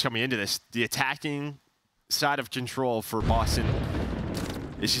 yeah, just coming into this, the attacking side of control for Boston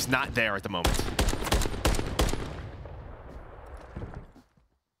is just not there at the moment.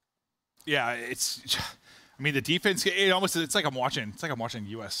 Yeah, I mean, the defense, it's like I'm watching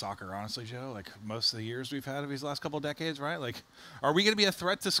U.S. soccer, honestly, Joe. Like most of the years we've had of these last couple of decades, right? Like, are we going to be a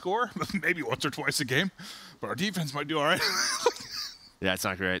threat to score? Maybe once or twice a game, but our defense might do all right. Yeah, it's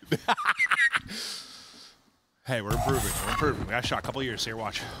not great. Hey, we're improving. We're improving. We got a shot a couple of years here.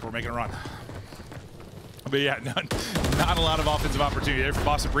 Watch, we're making a run. But yeah, not a lot of offensive opportunity there for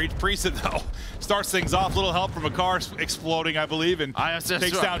Boston Breach. Priestett, though, starts things off. Little help from a car exploding, I believe, and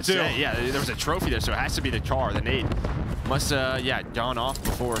takes down 2. Yeah, there was a trophy there, so it has to be the car. The nade must, yeah, gone off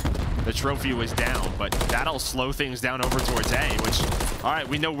before the trophy was down. But that'll slow things down over towards A, which, all right,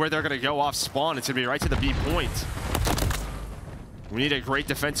 we know where they're going to go off spawn. It's going to be right to the B point. We need a great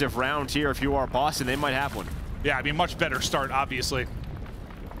defensive round here. If you are Boston, they might have one. Yeah, I mean, much better start, obviously.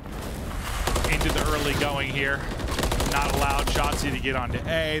 Into the early going here. Not allowed Shotzzy to get onto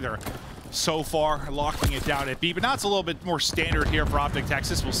A. They're so far locking it down at B, but now it's a little bit more standard here for Optic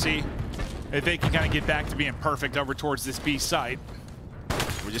Texas. We'll see if they can kind of get back to being perfect over towards this B site.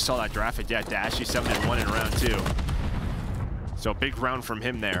 We just saw that graphic. Yeah, Dashy 7-1 in round 2. So big round from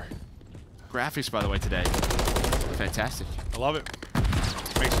him there. Graphics, by the way, today. Fantastic. I love it.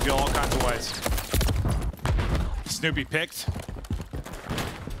 Makes you feel all kinds of ways. Snoopy picked.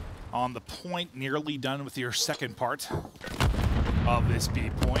 On the point, nearly done with your second part of this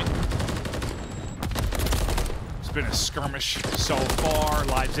B point. It's been a skirmish so far.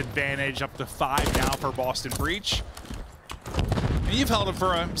 Lives advantage up to 5 now for Boston Breach. And you've held them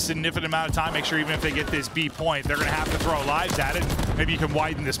for a significant amount of time. Make sure even if they get this B point, they're going to have to throw lives at it. Maybe you can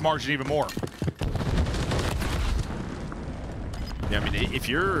widen this margin even more. Yeah, I mean, if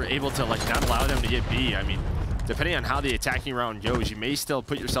you're able to, like, not allow them to get B, I mean, depending on how the attacking round goes, you may still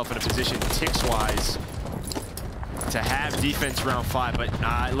put yourself in a position ticks-wise to have defense round 5, but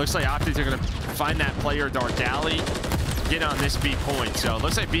it looks like Optics are going to find that player, Dardali, get on this B point. So it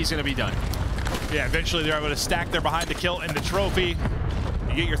looks like B's going to be done. Yeah, eventually they're able to stack there behind the kill and the trophy.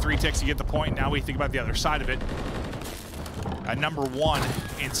 You get your 3 ticks, you get the point. Now we think about the other side of it. Number 1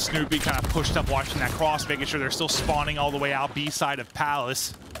 in Snoopy kind of pushed up watching that cross, making sure they're still spawning all the way out B side of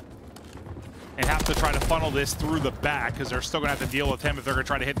Palace. And have to try to funnel this through the back because they're still going to have to deal with him if they're going to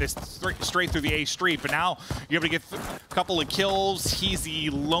try to hit this straight through the A street. But now you're able to get a couple of kills. He's the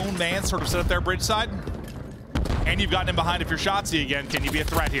lone man sort of set up there bridge side. And you've gotten him behind if you're Shotzzy again. Can you be a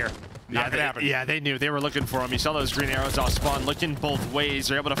threat here? Not going to happen. Yeah, they knew. They were looking for him. You saw those green arrows off spawn, looking both ways.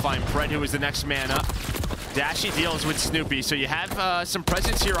 They're able to find Pred, who was the next man up. Dashy deals with Snoopy, so you have some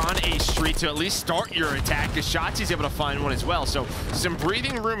presence here on A Street to at least start your attack, because Shotzi's able to find one as well. So some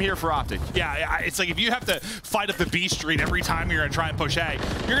breathing room here for Optic. Yeah, it's like if you have to fight up the B Street every time you're going to try and push A,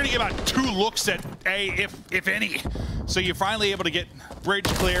 you're going to get about 2 looks at A, if any. So you're finally able to get bridge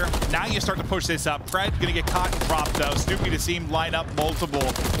clear. Now you start to push this up. Fred going to get caught and dropped, though. Snoopy to see him line up multiple.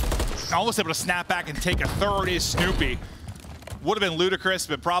 Almost able to snap back and take a third is Snoopy. Would have been ludicrous,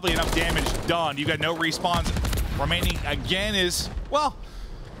 but probably enough damage done. You got no respawns. Remaining again is, well,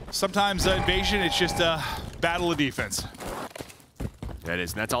 sometimes invasion, it's just a battle of defense. That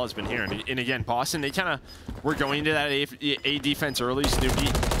is, and that's all it's been here. And again, Boston, they kind of were going into that A defense early. Snoopy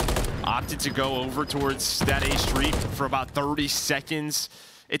opted to go over towards that A street for about 30 seconds.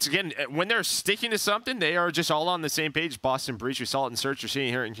 It's, again, when they're sticking to something, they are just all on the same page. Boston Breach, we saw it in Search, you're seeing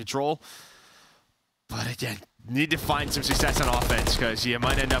here in Control. But again, need to find some success on offense, because you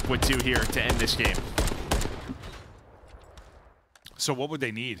might end up with 2 here to end this game. So what would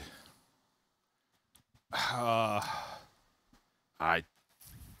they need? I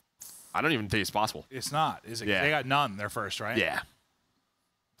don't even think it's possible. It's not, is it? Yeah. They got none their first, right? Yeah.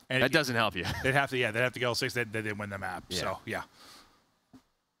 And that doesn't help you. They'd have to, yeah, they'd have to go 6. They didn't win the map. Yeah. So yeah.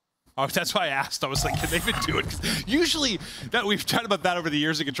 Oh, that's why I asked. I was like, can they even do it? 'Cause usually, that we've chatted about that over the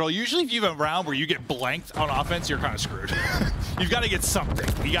years of Control. Usually, if you have a round where you get blanked on offense, you're kind of screwed. You've got to get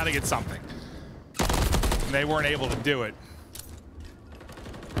something. You got to get something. And they weren't able to do it.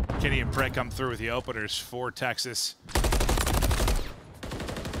 Kenny and Prick come through with the openers for Texas.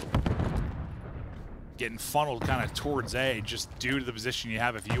 Getting funneled kind of towards A just due to the position you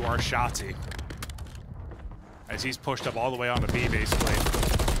have if you are Shotzi. As he's pushed up all the way onto B, basically.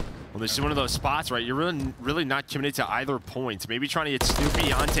 Well, this is one of those spots, right? You're really not committed to either point. Maybe trying to get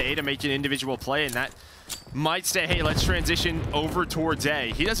Snoopy onto A to make an individual play, and that might say, hey, let's transition over towards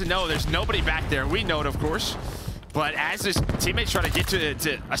A. He doesn't know. There's nobody back there. We know it, of course. But as his teammates try to get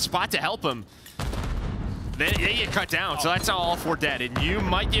to a spot to help him, they get cut down. So that's all 4 dead, and you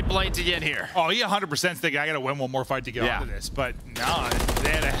might get blamed again here. Oh, he 100% thinking I got to win one more fight to get onto this. But no, they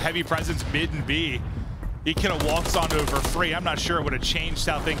had a heavy presence mid and B. He could have walked onto it for free. I'm not sure it would have changed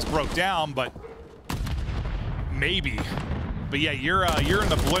how things broke down, but maybe. But yeah, you're in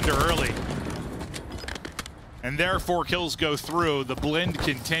the blender early. And there 4 kills go through. The blend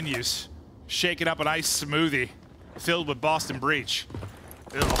continues. Shaking up a nice smoothie filled with Boston Breach.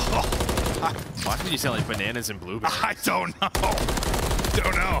 Why would you say like bananas and blueberries? I don't know.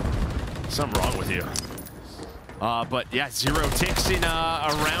 Don't know. Something wrong with you. But yeah, 0 ticks in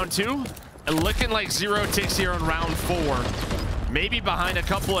round 2. Looking like 0 ticks here in round 4. Maybe behind a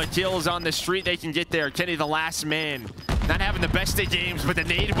couple of kills on the street, they can get there. Kenny, the last man, not having the best of games, but the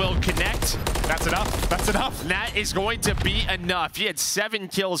nade will connect. That's enough. That's enough. And that is going to be enough. He had 7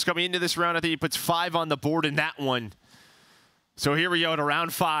 kills coming into this round. I think he puts 5 on the board in that one. So here we go to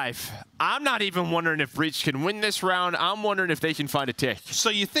round 5. I'm not even wondering if Breach can win this round. I'm wondering if they can find a tick.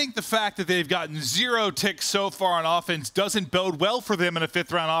 So you think the fact that they've gotten 0 ticks so far on offense doesn't bode well for them in a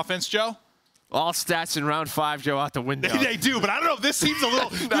 5th round offense, Joe? All stats in round 5 go out the window. They do, but I don't know if this seems a little,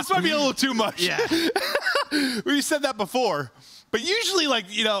 this might be a little too much. Yeah. We said that before, but usually, like,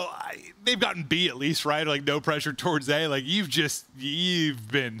 you know, they've gotten B at least, right? Like no pressure towards A. Like you've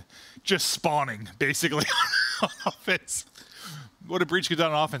been just spawning basically on offense. What did Breach get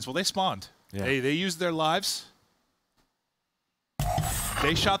done on offense? Well, they spawned. Yeah. They used their lives.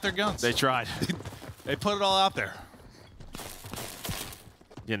 They shot their guns. They tried. They put it all out there.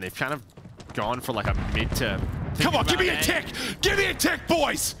 Yeah, and they've kind of gone for like a mid to... Come on, give me a tick! Give me a tick,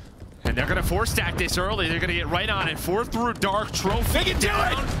 boys! And they're going to force stack this early. They're going to get right on it. 4 through dark. Trophy they can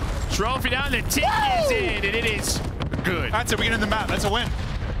down. Do it! Trophy down. The tick is in, and it is good. That's it. We get in the map. That's a win.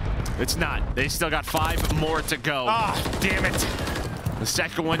 It's not. They still got 5 more to go. Ah, damn it. The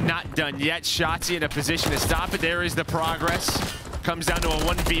second one not done yet. Shotzi in a position to stop it. There is the progress. Comes down to a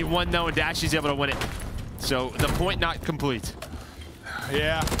 1v1 though, and Dashy's able to win it. So the point not complete.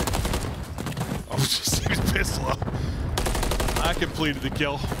 Yeah. Oh, just use pistol. I completed the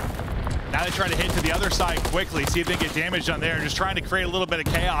kill. Now they try to hit to the other side quickly, see if they get damaged on there, just trying to create a little bit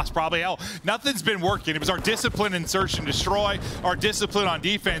of chaos, probably. Hell, nothing's been working. It was our discipline in search and destroy, our discipline on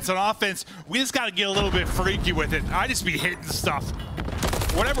defense. On offense, we just got to get a little bit freaky with it. I just be hitting stuff.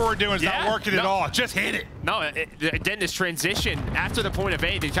 Whatever we're doing is not working at all. Just hit it. No, again, this transition after the point of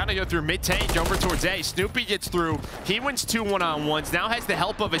A, they kind of go through mid-tank over towards A. Snoopy gets through. He wins 2 one-on-ones. Now has the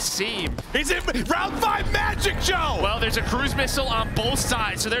help of a seam. He's in round 5 magic, Joe! Well, there's a cruise missile on both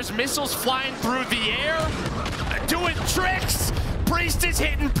sides, so there's missiles flying through the air, doing tricks. Priest is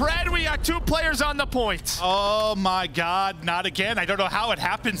hitting Pred. We got 2 players on the point. Oh my God, not again. I don't know how it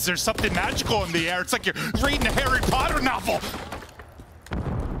happens. There's something magical in the air. It's like you're reading a Harry Potter novel.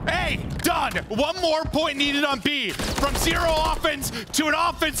 Hey, done. 1 more point needed on B. From 0 offense to an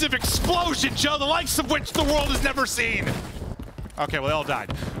offensive explosion, Joe, the likes of which the world has never seen. Okay, well, they all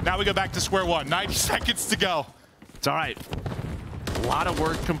died. Now we go back to square one. 90 seconds to go. It's all right. A lot of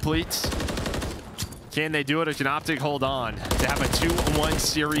work complete. Can they do it, or can Optic hold on to have a 2-1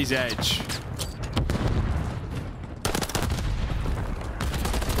 series edge?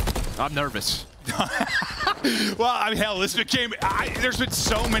 I'm nervous. Well, I mean, hell, this became, there's been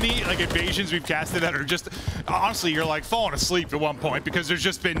so many like invasions we've casted that are just, honestly, you're like falling asleep at one point because there's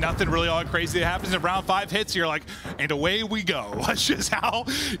just been nothing really all crazy that happens. In round 5 hits, you're like, and away we go. That's just how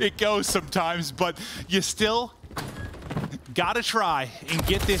it goes sometimes, but you still gotta try and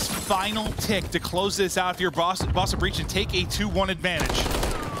get this final tick to close this out if you're Boston Breach and take a 2-1 advantage.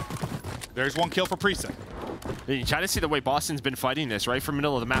 There's 1 kill for Prisa. You try to see the way Boston's been fighting this, right from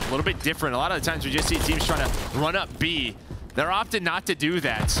middle of the map. A little bit different. A lot of the times we just see teams trying to run up B. They're opting not to do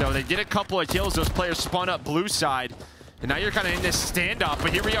that. So they get a couple of kills. Those players spawn up blue side. And now you're kind of in this standoff.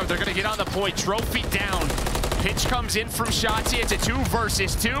 But here we are. They're going to get on the point. Trophy down. Pitch comes in from Shotzi. It's a 2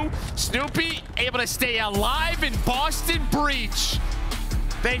 versus 2. Snoopy able to stay alive in Boston Breach.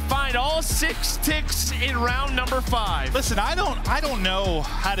 They find all 6 ticks in round number 5. Listen, I don't know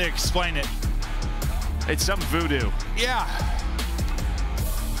how to explain it. It's some voodoo. Yeah.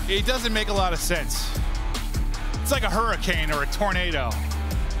 It doesn't make a lot of sense. It's like a hurricane or a tornado.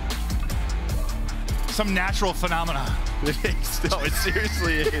 Some natural phenomena. No, it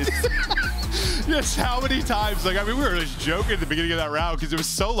seriously is. Just how many times, like, I mean, we were just joking at the beginning of that round because it was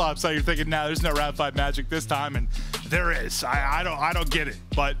so lopsided. You're thinking, nah, there's no round 5 magic this time, and there is. I don't get it,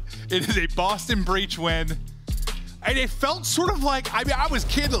 but it is a Boston Breach win. And it felt sort of like, I mean, I was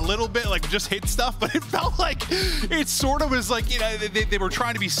kidding a little bit, like just hit stuff, but it felt like it sort of was like, you know, they were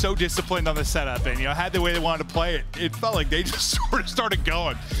trying to be so disciplined on the setup and, you know, had the way they wanted to play it. It felt like they just sort of started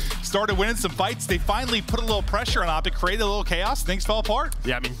going, started winning some fights. They finally put a little pressure on Optic, created a little chaos, things fell apart.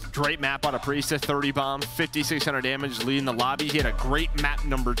 Yeah, I mean, great map on a Priest, 30 bomb, 5,600 damage, leading the lobby. He had a great map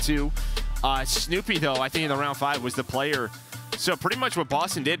number 2. Snoopy, though, I think in the round 5 was the player. So pretty much what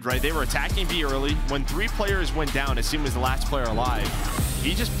Boston did, right? They were attacking B early. When 3 players went down, Asim was the last player alive.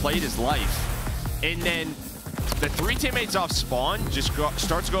 He just played his life. And then the 3 teammates off spawn just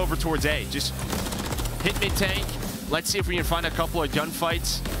starts to go over towards A. Just hit mid-tank. Let's see if we can find a couple of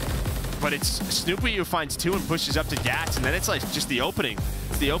gunfights. But it's Snoopy who finds 2 and pushes up to gas. And then it's like just the opening.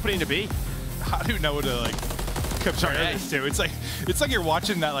 It's the opening to B. I don't know what to, like, compare this to. It's like you're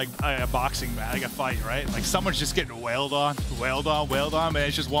watching that, like, a boxing match, like a fight, right? Like someone's just getting wailed on, and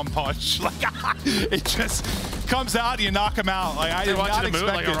it's just one punch. Like it just comes out and you knock him out. Like I did not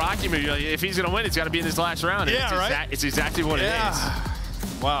expect like a Rocky movie. Like, if he's gonna win, it's got to be in this last round. And yeah, right. It's exactly what it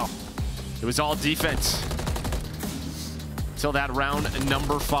is. Wow. It was all defense until that round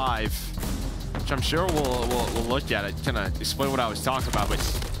number 5, which I'm sure we'll look at it, kind of explain what I was talking about. But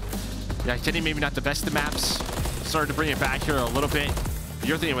yeah, Kenny, maybe not the best of maps. Started to bring it back here a little bit.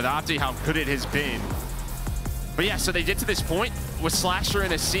 You're thinking with Opti how good it has been. But yeah, so they get to this point with Slasher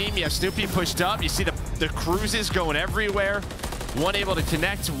and Asim. You have Snoopy pushed up. You see the cruises going everywhere. One able to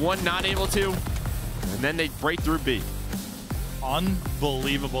connect, one not able to. And then they break through B.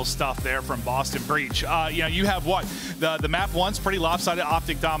 Unbelievable stuff there from Boston Breach. You know, you have what? The map 1's pretty lopsided,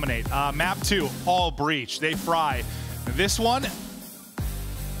 Optic dominate. Map 2, all Breach. They fry. This one,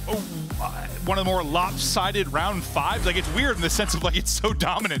 one of the more lopsided round 5s. Like, it's weird in the sense of, like, it's so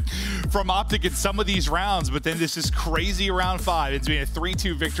dominant from Optic in some of these rounds, but then this is crazy round 5. It's been a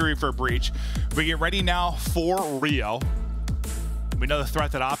 3-2 victory for Breach. We get ready now for Rio. We know the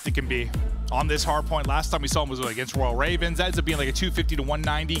threat that Optic can be on this hard point. Last time we saw him was against Royal Ravens. That ends up being like a 250 to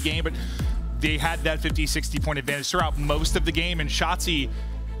 190 game, but they had that 50-60 point advantage throughout most of the game, and Shotzi.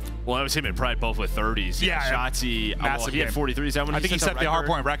 Well, that was him and Pred both with 30s. Yeah, Shotzi, he had 43s. I think he set the hard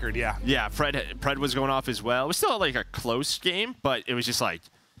point record, yeah. Yeah, Pred was going off as well. It was still like a close game, but it was just like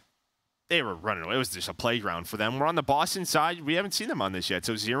they were running away. It was just a playground for them. We're on the Boston side. We haven't seen them on this yet,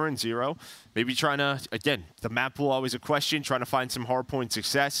 so 0-0. Maybe trying to, again, the map pool always a question, trying to find some hard point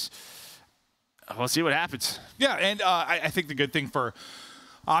success. We'll see what happens. Yeah, and I think the good thing for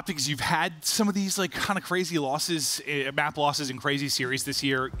Optic is you've had some of these like kind of crazy losses, map losses in crazy series this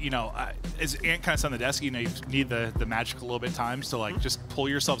year. You know, as Ant kind of said on the desk, you know, you need the magic a little bit times to like just pull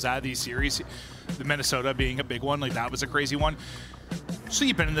yourselves out of these series. The Minnesota being a big one, like that was a crazy one. So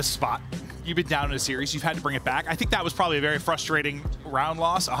you've been in this spot. You've been down in a series. You've had to bring it back. I think that was probably a very frustrating round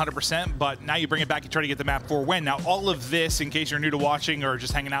loss, 100%, but now you bring it back and try to get the map 4 win. Now, all of this, in case you're new to watching or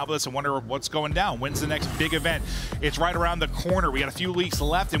just hanging out with us and wonder what's going down, when's the next big event? It's right around the corner. We got a few weeks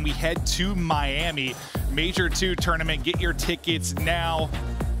left, and we head to Miami. Major II tournament. Get your tickets now.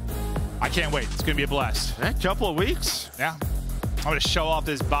 I can't wait. It's going to be a blast. A couple of weeks. Yeah. I'm going to show off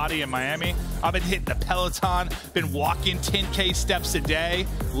this body in Miami. I've been hitting the Peloton, been walking 10K steps a day,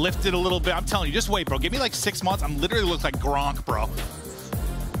 lifted a little bit. I'm telling you, just wait, bro. Give me like 6 months. I'm literally look like Gronk, bro.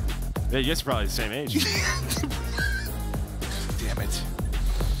 Yeah, you guys are probably the same age. Damn it.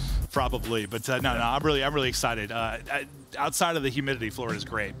 Probably, but no, I'm really excited. Outside of the humidity, Florida's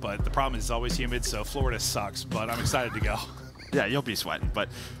great, but the problem is it's always humid, so Florida sucks, but I'm excited to go. Yeah, you'll be sweating, but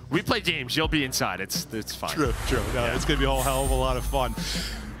we play games. You'll be inside. It's fine. True. No, yeah. It's going to be a whole hell of a lot of fun.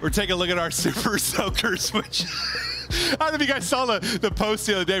 We're taking a look at our Super Soakers, which I don't know if you guys saw the post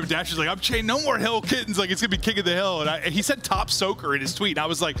the other day. Dash is like, I'm chained, no more hill kittens. Like, it's going to be king of the hill. And he said top soaker in his tweet. And I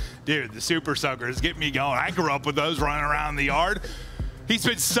was like, dude, the Super Soakers get me going. I grew up with those running around the yard. He's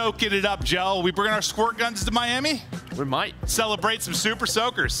been soaking it up, Joe. We bringing our squirt guns to Miami? We might. Celebrate some Super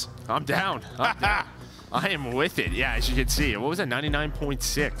Soakers. I'm down. I am with it. Yeah, as you can see. What was that?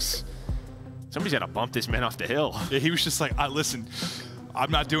 99.6. Somebody's got to bump this man off the hill. Yeah, he was just like, listen,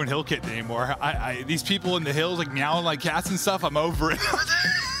 I'm not doing hill kitten anymore. These people in the hills like meowing like cats and stuff, I'm over it.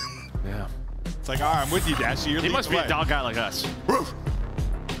 Yeah. It's like, all right, I'm with you, Dash. He must be a dog guy like us.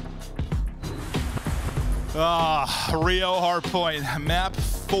 Rio Hardpoint, map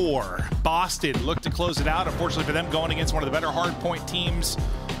 4. Boston looked to close it out. Unfortunately for them, going against one of the better hardpoint teams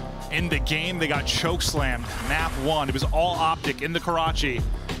in the game. They got chokeslammed, map 1. It was all optic in the Karachi.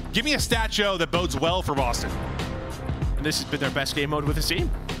 Give me a stat show that bodes well for Boston. And this has been their best game mode with the team.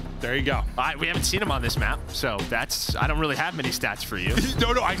 There you go. We haven't seen him on this map, so I don't really have many stats for you.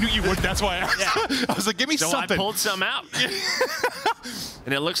 No, I knew you would. That's why I asked. Yeah. I was like, give me something. I pulled some out.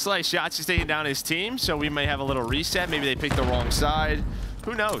 And it looks like Shots taking down his team, so we may have a little reset. Maybe they picked the wrong side.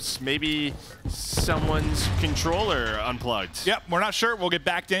 Who knows? Maybe someone's controller unplugged. Yep, we're not sure. We'll get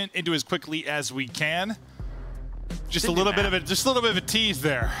back into as quickly as we can. Just a little bit of a tease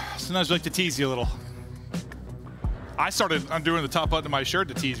there. Sometimes we like to tease you a little. I started undoing the top button of my shirt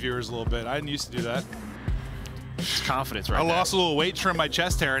to tease viewers a little bit. I didn't used to do that. Just confidence right I lost a little weight, trimmed my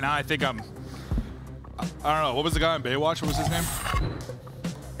chest hair, and now I think I don't know. What was the guy on Baywatch? What was his name?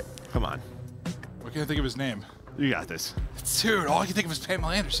 Come on. Why can't I think of his name? You got this. Dude, all I can think of is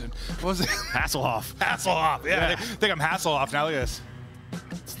Pamela Anderson. What was it? Hasselhoff. Hasselhoff. Yeah. I think I'm Hasselhoff. Now look at this.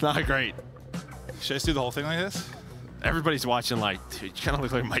 It's not great. Should I just do the whole thing like this? Everybody's watching like, dude, you kind of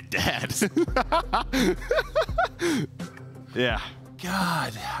look like my dad. Yeah.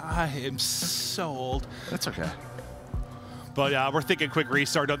 God, I am so old. That's okay. But we're thinking quick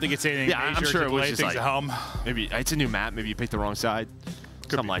restart. Don't think it's anything major. I'm sure it was just things like, at home. Maybe it's a new map. Maybe you picked the wrong side.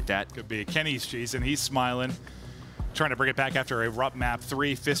 Something like that. Could be. Kenny's cheesing. He's smiling. Trying to bring it back after a rough map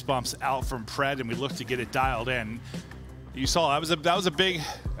 3. Fist bumps out from Pred, and we look to get it dialed in. You saw that was a big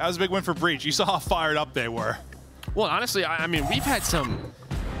win for Breach. You saw how fired up they were. Well, honestly, I mean, we've had some.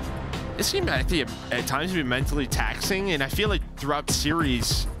 This game, I think, at times been mentally taxing, and I feel like throughout the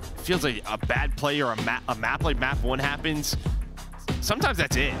series, it feels like a bad play or a map like map 1 happens. Sometimes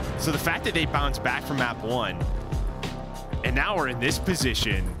that's it. So the fact that they bounced back from map 1, and now we're in this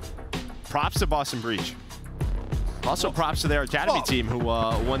position, props to Boston Breach. Also, props to their academy team who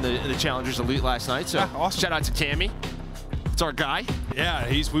won the Challengers Elite last night. So awesome. Shout out to Cammy. It's our guy. Yeah,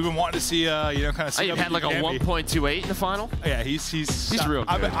 we've been wanting to see, kind of. He had like a 1.28 in the final. Yeah, he's real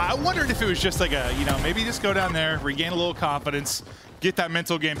good. I wondered if it was just like a, maybe just go down there, regain a little confidence, get that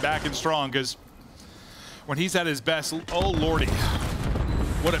mental game back and strong, because when he's at his best, oh lordy,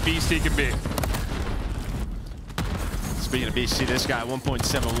 what a beast he can be. Speaking of beast, see this guy,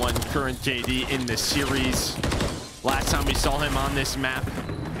 1.71 current KD in the series. Last time we saw him on this map,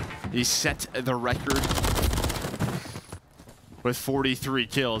 he set the record with 43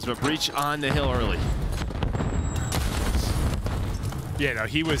 kills, but Breach on the hill early. Yeah, no,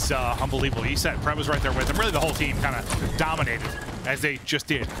 he was unbelievable. He said Pred was right there with him. Really, the whole team kind of dominated, as they just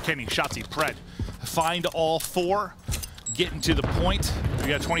did. Kenny, Shotzzy, Pred. Find all 4. Getting to the point. We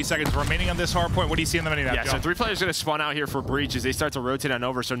got 20 seconds remaining on this hard point. What do you see in the mini-map? Yeah, so 3 players going to spawn out here for Breach as they start to rotate on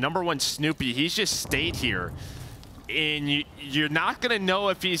over. So number 1, Snoopy, he's just stayed here. And you're not going to know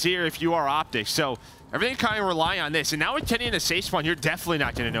if he's here if you are optic. So everything kind of rely on this. And now with Kenny in the safe spawn, you're definitely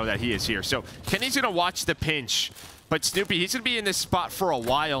not going to know that he is here. So Kenny's going to watch the pinch. But Snoopy, he's going to be in this spot for a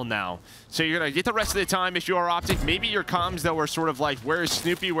while now. So you're going to get the rest of the time if you are optic. Maybe your comms, though, are sort of like, where's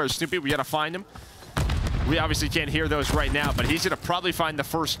Snoopy? Where's Snoopy? We got to find him. We obviously can't hear those right now, but he's going to probably find the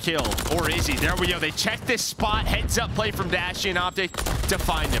first kill. Or is he? There we go. They check this spot. Heads up play from Dashy and Optic to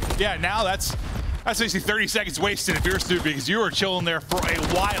find him. Yeah, now that's basically 30 seconds wasted if you're Snoopy, because you were chilling there for a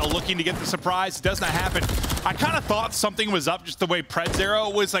while looking to get the surprise. It does not happen. I kind of thought something was up just the way Pred's arrow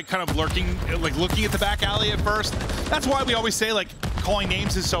was like kind of lurking, like looking at the back alley at first. That's why we always say like calling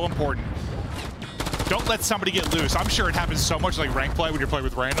names is so important. Don't let somebody get loose. I'm sure it happens so much like rank play when you're playing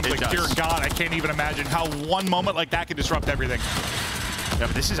with randoms. Like, dear God, I can't even imagine how one moment like that can disrupt everything. Yeah,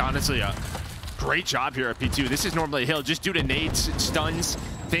 but this is honestly a great job here at P2. This is normally a hill. Just due to nades, stuns,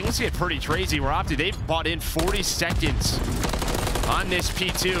 things get pretty crazy. We're opted. They've bought in 40 seconds on this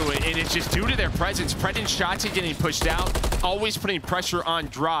P2, and it's just due to their presence. Pred and Shotzzy getting pushed out, always putting pressure on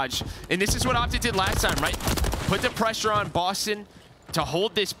Draj. And this is what Optic did last time, right? Put the pressure on Boston to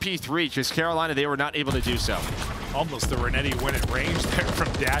hold this P3, because Carolina, they were not able to do so. Almost the Renetti win at range there from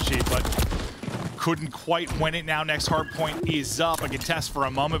Dashy, but couldn't quite win it. Now next hard point is up. A contest for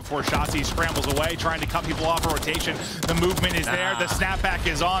a moment before Shotzzy scrambles away, trying to cut people off a rotation. The movement is there. The snapback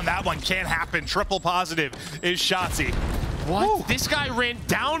is on. That one can't happen. Triple positive is Shotzzy. What? Woo. This guy ran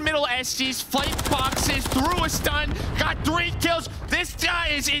down middle SGs, flight boxes, threw a stun, got 3 kills. This guy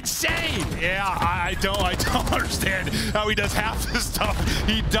is insane. Yeah, I don't understand how he does half the stuff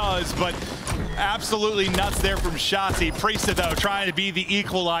he does, but absolutely nuts there from Shotzzy. Priesta, though, trying to be the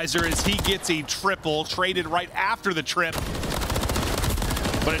equalizer as he gets a triple, traded right after the trip.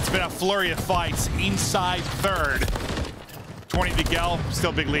 But it's been a flurry of fights inside third. 20 to go,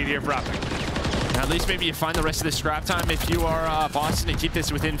 still big lead here for Optic. At least maybe you find the rest of the scrap time if you are Boston to keep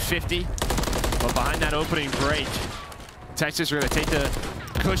this within 50. But behind that opening break, Texas are going to take the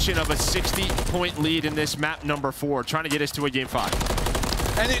cushion of a 60-point lead in this map number 4, trying to get us to a game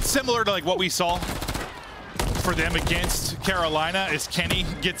 5. And it's similar to like what we saw for them against Carolina as Kenny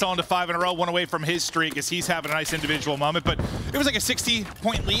gets on to 5 in a row, one away from his streak as he's having a nice individual moment. But it was like a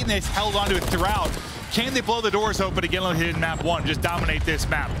 60-point lead and they held on to it throughout. Can they blow the doors open again in map 1? Just dominate this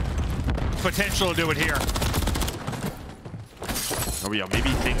map. Potential to do it here. There we go. Maybe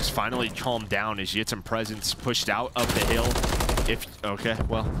things finally calm down as you get some presence pushed out of the hill. Okay,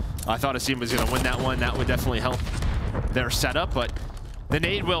 well, I thought Asim was going to win that one. That would definitely help their setup, but the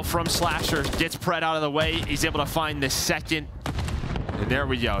nade will from Slasher gets Pred out of the way. He's able to find the second, and there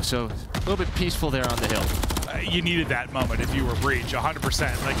we go. So a little bit peaceful there on the hill. You needed that moment if you were Breach,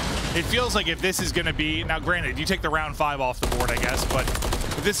 100%. Like, it feels like if this is going to be, now granted, you take the round 5 off the board, I guess, but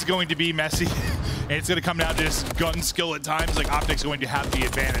if this is going to be messy and it's going to come down to just gun skill at times, like Optic's going to have the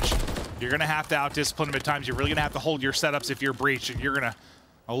advantage. You're going to have to out-discipline them at times. You're really going to have to hold your setups if you're Breach, and you're going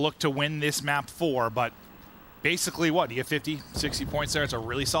to look to win this map 4, but basically, what, you get 50, 60 points there. It's a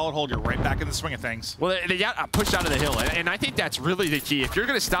really solid hold. You're right back in the swing of things. Well, they got pushed out of the hill, and I think that's really the key. If you're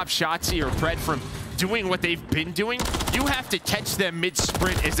going to stop Shotzzy or Pred from doing what they've been doing, you have to catch them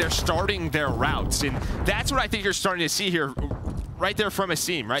mid-sprint as they're starting their routes, and that's what I think you're starting to see here right there from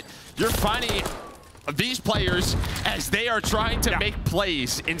Asim, right? You're finding these players as they are trying to make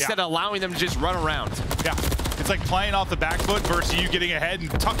plays instead of allowing them to just run around. Yeah, it's like playing off the back foot versus you getting ahead and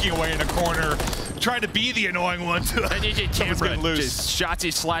tucking away in a corner, trying to be the annoying one. And you get camera, just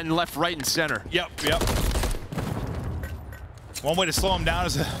Shotzzy sliding left, right, and center. Yep. One way to slow him down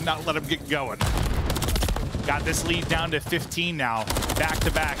is to not let him get going. Got this lead down to 15 now.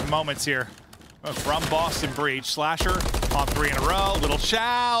 Back-to-back moments here from Boston Breach. Slasher on 3 in a row. Little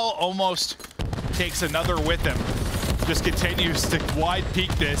Chow almost takes another with him. Just continues to wide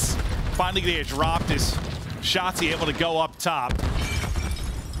peek this. Finally getting it dropped is Shotzzy able to go up top.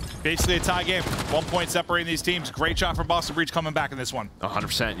 Basically a tie game. 1 point separating these teams. Great shot from Boston Breach coming back in this one.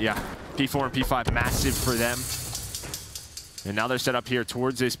 100%, yeah. P4 and P5 massive for them. And now they're set up here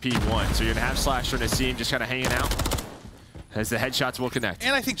towards this P1. So you're gonna have Slasher and Asim just kind of hanging out as the headshots will connect.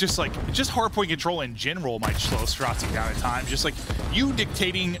 And I think just hardpoint control in general might slow Shotzzy down at times. Just like you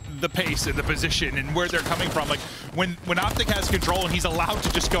dictating the pace and the position and where they're coming from. Like when Optic has control and he's allowed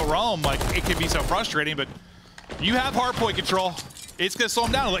to just go roam, like it can be so frustrating, but you have hardpoint control. It's gonna slow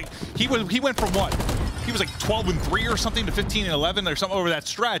him down. Like he went from what? He was like 12-3 or something to 15-11 or something over that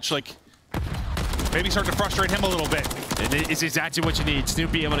stretch. Like maybe start to frustrate him a little bit. And it's exactly what you need.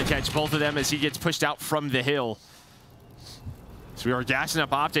 Snoopy able to catch both of them as he gets pushed out from the hill. So we are gassing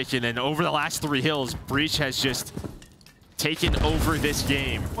up Optic, and then over the last 3 hills, Breach has just taken over this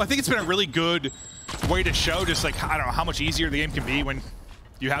game. Well, I think it's been a really good way to show just like, I don't know, how much easier the game can be when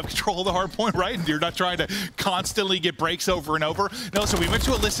you have control of the hard point, right? And you're not trying to constantly get breaks over and over. No, so we went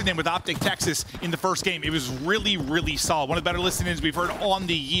to a listen-in with Optic Texas in the first game. It was really, really solid. One of the better listen-ins we've heard on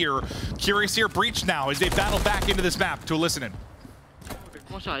the year. Curious here, Breach now, as they battle back into this map to a listen-in.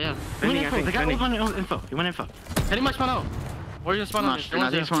 One shot, yeah. He went info. The guy went info. He went info. Hitting my spawn out. Where are you spawn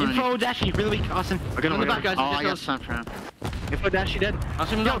out? Info dashy, really weak, Austin. We're gonna back, guys. Oh, I got stunned for him. Info dashy dead.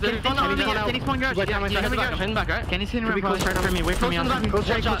 Austin, no, Kenny's spawn garage. I'm hitting back, right? Kenny's hitting right close right over me. Wait for me, Austin. Go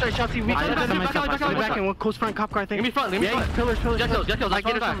straight, Shotzzy. Back in, close front, cop car, I think. Give me front, give me front. Pillars. Get kills.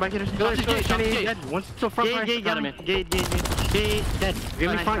 Back hitters. Pillars, Kenny, dead. One's still front fire. Gate, dead.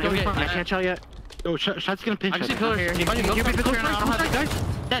 Give me front. I can't tell yet. Oh, Shot's gonna pinch us. I see pillars. You be pillars guys.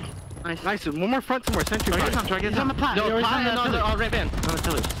 Dead. Nice. One more front, some more sentry. He's on the plat. No, ramp in.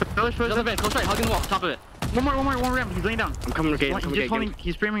 Pillars. Other van. Close right. Hugging the wall. Top of it. One more ramp. He's laying down. I'm coming to gate.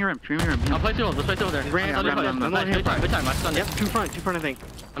 He's framing a ramp. I'll play 2. Let's play 2 over there. Good time. I stunned. Yep. Two front thing.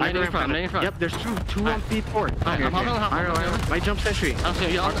 I'm laying in front. Yep. There's two on B4. I'm hopping on the hop. Might jump sentry. I'll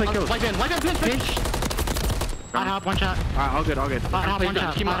play kills. White van. Pinch. Bot hop, one shot. Alright, all good. Bot hop, one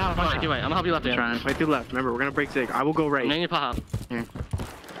shot. Keep hop, one shot. I'm gonna help you left. Trying. Fight through left. Remember, we're gonna break Zig. I will go right. I'm pot hop. Here.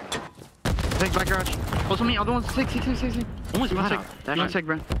 Zig, back garage. Close on me. Other one's 6. Almost pot hop. He went Zig,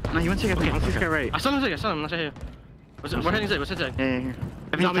 bro. No, he went Zig. Okay, let's get right. I saw him. I'm not sure here. We're heading Zig. What's Zig? Yeah, here.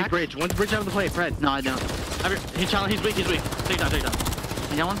 Not me, bridge. One's bridge out of the play. Fred. No, I don't. He's weak. Take down. You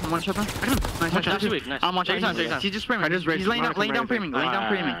got one? I'm one shot down. I don't know. Nice. Weak. Nice. I'm one shot. Take time. He's just framing. He's laying down framing. Might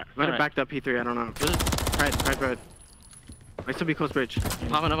have backed up P3. I don't know. Right. Might still be close bridge.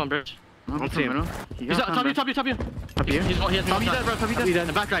 Popping up on bridge. I don't see him. He's top you. Top you? He has top dead, bro. Top you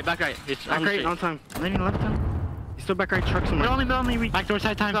dead. Back right. Back right. On time. Landing left time. He's still back right. Truck somewhere. Only weak. Back door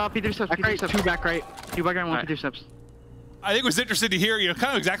side time. P3 steps. Back right. 2 back right. 2 back right. 1 P3 steps. I think it was interesting to hear,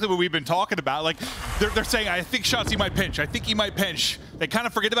 kind of exactly what we've been talking about. Like, they're saying, I think Shotzzy might pinch. I think he might pinch. They kind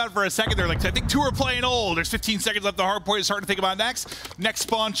of forget about it for a second. They're like, I think 2 are playing old. There's 15 seconds left. The hard point is starting to think about next. Next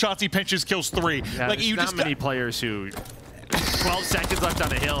spawn, Shotzzy pinches, kills 3. Yeah, like, you not many players who 12 seconds left on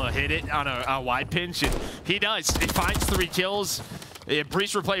the hill hit it on a wide pinch, and he does. He finds 3 kills.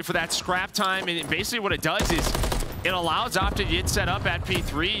 Breach replay for that scrap time, and basically what it does is it allows Optic to get set up at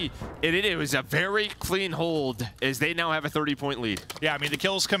P3, and it was a very clean hold as they now have a 30-point lead. Yeah, I mean, the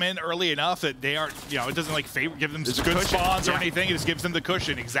kills come in early enough that they aren't, it doesn't like give them good cushion. spawns or anything. It just gives them the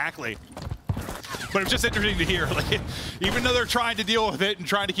cushion, exactly. But it's just interesting to hear, like, even though they're trying to deal with it and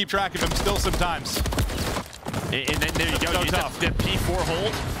trying to keep track of them, still sometimes. And then there you go, you get the P4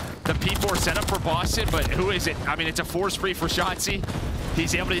 hold, the P4 setup for Boston, but who is it? I mean, it's a force free for Shotzzy.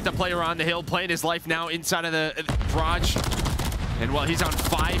 He's able to get the player on the hill, playing his life now inside of the garage. And well, he's on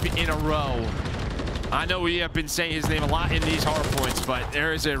 5 in a row. I know we have been saying his name a lot in these hard points, but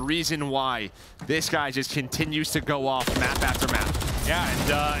there is a reason why this guy just continues to go off map after map. Yeah,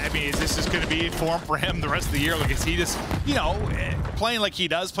 and I mean, is this just going to be form for him the rest of the year? Like, is he just, playing like he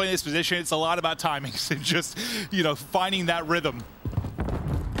does, playing this position, it's a lot about timings and just, finding that rhythm.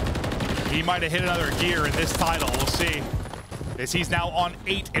 He might have hit another gear in this title. We'll see. As he's now on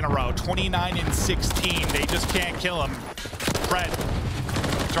 8 in a row, 29 and 16. They just can't kill him. Fred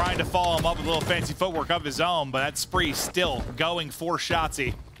trying to follow him up with a little fancy footwork of his own, but that spree still going for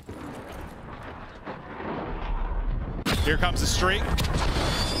Shotzzy. Here comes the streak.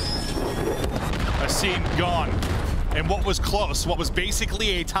 A scene gone. And what was close, what was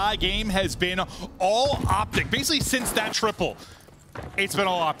basically a tie game, has been all Optic. Basically since that triple, it's been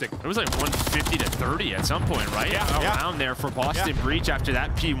all Optic. It was like 150 to 30 at some point, right? Yeah, around there for Boston Breach after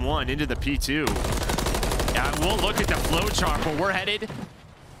that P1 into the P2. Yeah, we'll look at the flow chart where we're headed.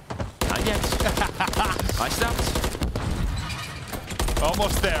 Not yet. I stopped.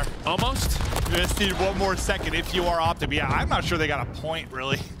 Almost there. Almost? Just need one more second if you are Optic. Yeah, I'm not sure they got a point,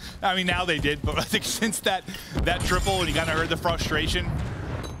 really. I mean, now they did, but I think since that triple, and you kind of heard the frustration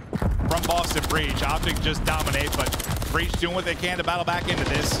from Boston Breach, Optic just dominate, but Breach doing what they can to battle back into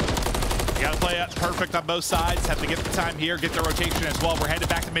this. You got to play it perfect on both sides. Have to get the time here, get the rotation as well. We're headed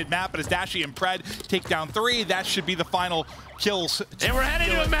back to mid-map, but as Dashy and Pred take down 3, that should be the final kills. And we're headed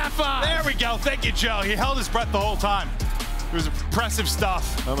to map 5. There we go. Thank you, Joe. He held his breath the whole time. It was impressive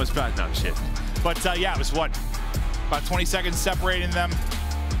stuff. Almost bad. No, shit. But yeah, it was what? About 20 seconds separating them.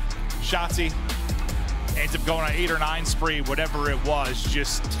 Shotzzy ends up going on 8 or 9 spree, whatever it was,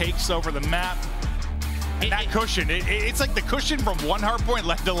 just takes over the map. And that cushion, it's like the cushion from one hard point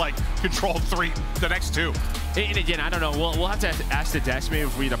led to like control 3, the next 2. And again, I don't know. We'll have to ask the desk maybe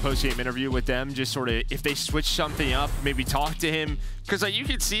if we had a post-game interview with them, just sort of if they switch something up, maybe talk to him. Because like you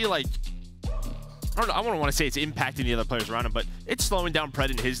can see like, I don't want to say it's impacting the other players around him, but it's slowing down Pred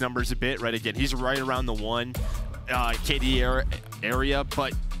and his numbers a bit, right? Again, he's right around the 1 KD area,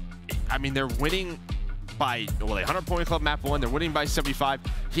 but I mean, they're winning by, well, a 100-point club map 1. They're winning by 75.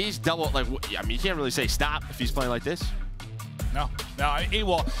 He's double, like, I mean, you can't really say stop if he's playing like this. No.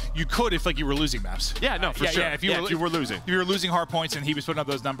 Well, you could if like you were losing maps. Yeah, no, for sure. Yeah, if you were losing. If you were losing hard points and he was putting up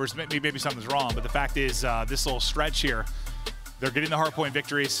those numbers, maybe something's wrong. But the fact is, this little stretch here, they're getting the hard point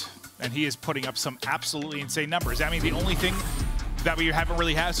victories, and he is putting up some absolutely insane numbers. I mean, the only thing that we haven't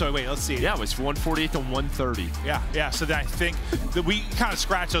really had, so wait, let's see. Yeah, it was 148 to 130. Yeah, so then I think that we kind of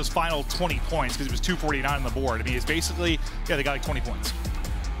scratched those final 20 points because it was 249 on the board. I mean, it's basically, yeah, they got like 20 points.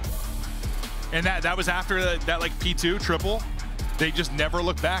 And that was after that like P2 triple. They just never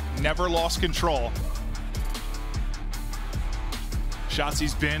looked back, never lost control.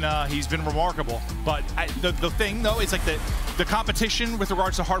 Shotzi's been he's been remarkable, but the thing though is like the competition with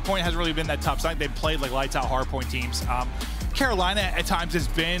regards to hardpoint hasn't really been that tough. It's not like they've played like lights out hardpoint teams. Carolina at times has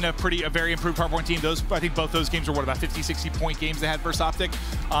been a very improved hardpoint team. I think both those games were about 50, 60 point games they had versus Optic.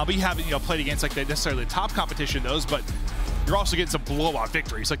 But you haven't played against like necessarily the top competition those, but you're also getting some blowout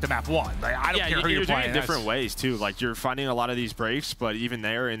victories like the map 1. Like, I don't care who you're playing. Doing it different ways too. Like you're finding a lot of these breaks, but even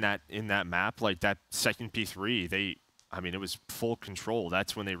there in that map, like that second P3, I mean, it was full control.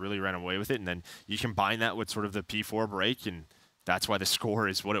 That's when they really ran away with it. And then you combine that with sort of the P4 break, and that's why the score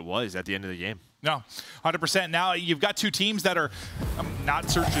is what it was at the end of the game. No, 100%. Now you've got 2 teams that are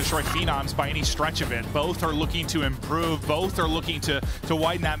not search to destroy phenoms by any stretch of it. Both are looking to improve. Both are looking to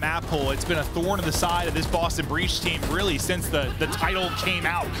widen that map hole. It's been a thorn in the side of this Boston Breach team really since the title came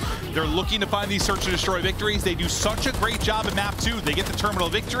out. They're looking to find these search to destroy victories. They do such a great job in map 2. They get the terminal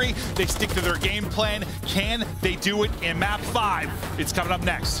victory. They stick to their game plan. Can they do it in map 5? It's coming up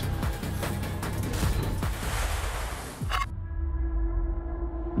next.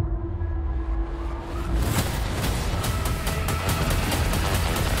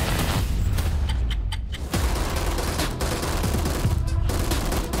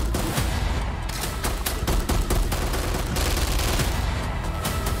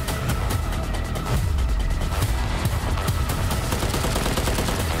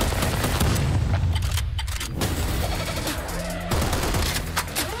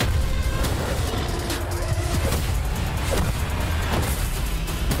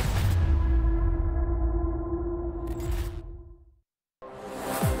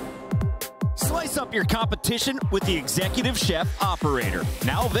 up your competition with the Executive Chef Operator.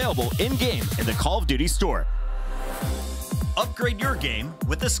 Now available in-game in the Call of Duty store. Upgrade your game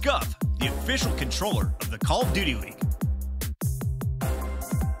with the SCUF, the official controller of the Call of Duty League.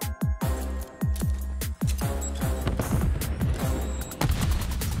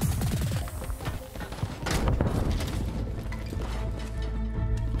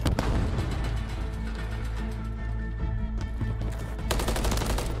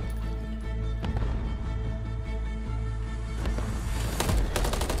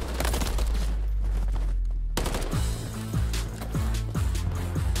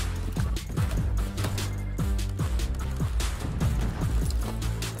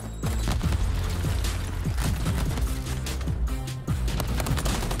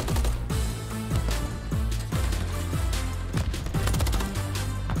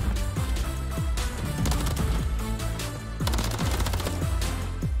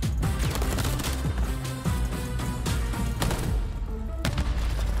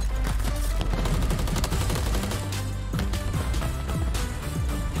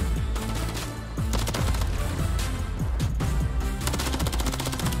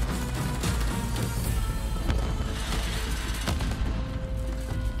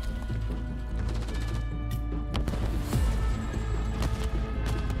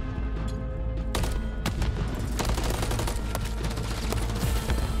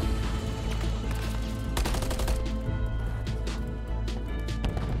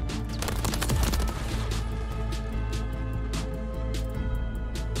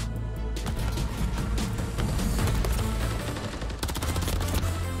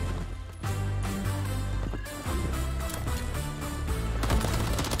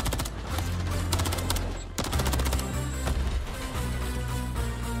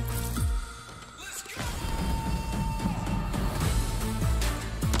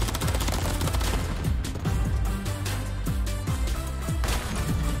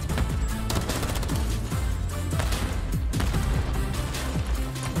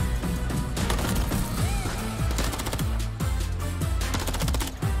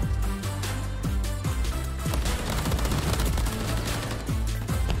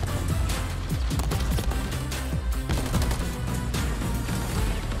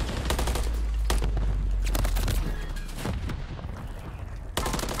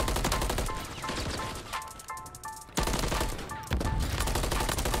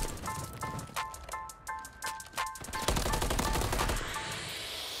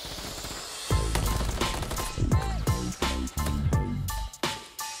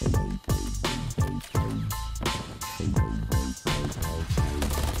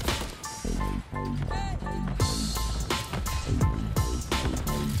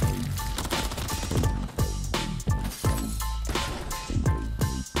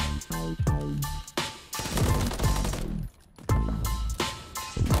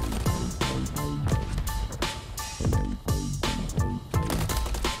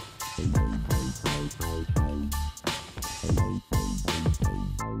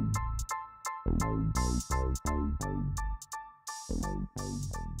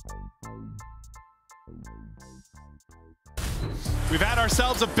 We've had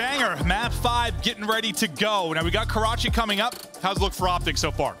ourselves a banger. Map 5 getting ready to go. Now we got Karachi coming up. How's it look for Optic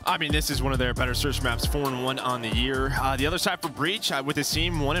so far? I mean, this is one of their better search maps, 4-1 on the year. The other side for Breach with the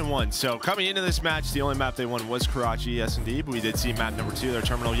team 1-1. So coming into this match, the only map they won was Karachi S&D, but we did see map number 2, their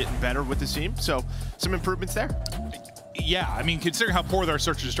terminal, getting better with the team. So some improvements there. Yeah, I mean, considering how poor their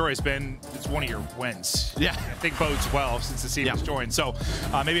search and destroy has been, it's one of your wins. Yeah. I think bodes well since the team has joined. So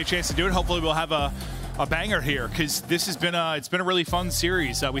maybe a chance to do it. Hopefully we'll have a banger here, because this has been it's been a really fun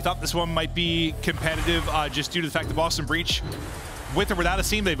series. We thought this one might be competitive just due to the fact that Boston Breach, with or without a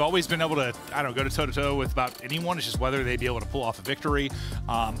team, they've always been able to, I don't know, go to toe-to-toe with about anyone. It's just whether they'd be able to pull off a victory.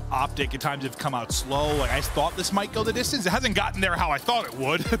 Optic at times have come out slow. Like, I thought this might go the distance. It hasn't gotten there how I thought it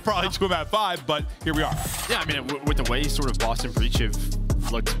would, probably to about 5, but here we are. Yeah, I mean, with the way sort of Boston Breach have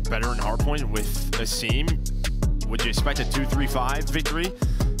looked better in hardpoint with a team, would you expect a 2-3-5 victory?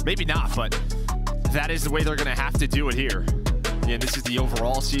 Maybe not, but that is the way they're going to have to do it here. Yeah, this is the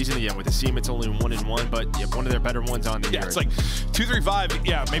overall season. Yeah, with the team, it's only 1-1, but yeah, one of their better ones on the year. Yeah, it's like 2-3-5.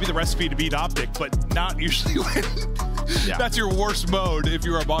 Yeah, maybe the recipe to beat Optic, but not usually win. Yeah. That's your worst mode if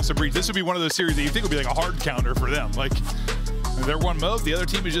you're a Boston Breach. This would be one of those series that you think would be like a hard counter for them. Like, they're one mode, the other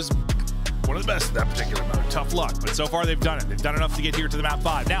team is just one of the best in that particular mode. Tough luck, but so far they've done it. They've done enough to get here to the map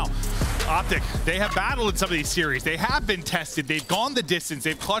 5. Now, Optic, they have battled in some of these series. They have been tested. They've gone the distance.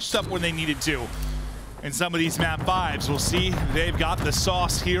 They've clutched up when they needed to. In some of these map 5s, we'll see they've got the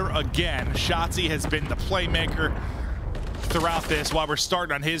sauce here again. Shotzzy has been the playmaker throughout this while we're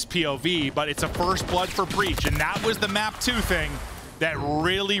starting on his POV, but it's a first blood for Breach, and that was the map 2 thing that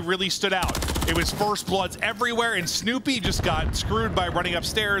really stood out. It was first bloods everywhere, and Snoopy just got screwed by running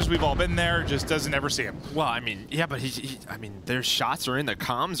upstairs. We've all been there, just doesn't ever see him. Well, I mean, yeah, but I mean, their shots are in the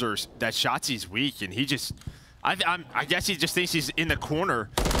comms, or that Shotzi's weak, and he just, I guess he just thinks he's in the corner,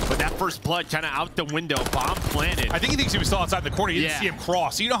 but that first blood kind of out the window, bomb planted. I think he thinks he was still outside the corner. He didn't see him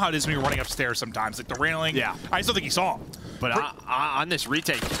cross. You know how it is when you're running upstairs sometimes, like the railing. Yeah. I still think he saw him. But on this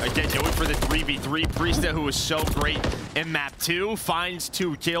retake, again, going for the 3v3, Priesta, who was so great in map 2, finds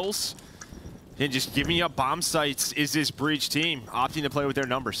 2 kills. And just giving up bomb sites is this Breach team opting to play with their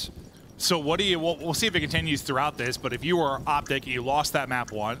numbers. So what do you, we'll see if it continues throughout this, but if you were Optic and you lost that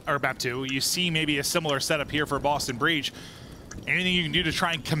map 1, or map 2, you see maybe a similar setup here for Boston Breach. Anything you can do to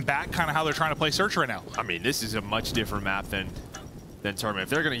try and combat kind of how they're trying to play Search right now? I mean, this is a much different map than Tournament. If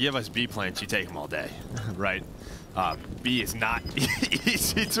they're going to give us B plants, you take them all day, right? B is not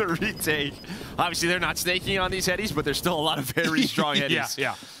easy to retake. Obviously, they're not snaking on these headies, but there's still a lot of very strong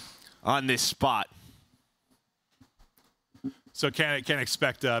headies on this spot. So can't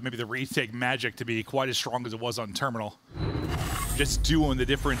expect maybe the retake magic to be quite as strong as it was on Terminal. Just doing the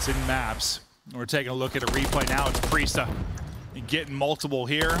difference in maps. We're taking a look at a replay now. It's Priesta getting multiple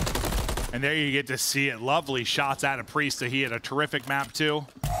here. And there you get to see it. Lovely shots out of Priesta. He had a terrific map too.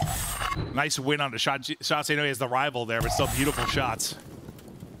 Nice win on the shots. I know he has the rival there, but still beautiful shots.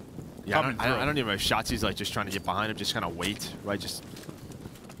 Yeah, I don't even know if Shotzi's like just trying to get behind him, just kind of wait, right? Just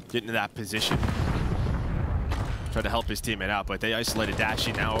get into that position. Try to help his teammate out, but they isolated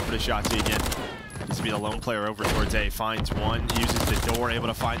Dashy now over to Shotzi again. Needs to be the lone player over towards A. Finds one, uses the door, able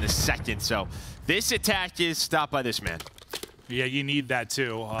to find the second. So this attack is stopped by this man. Yeah, you need that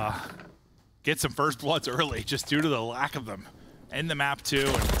too. Get some first bloods early, just due to the lack of them. End the map too,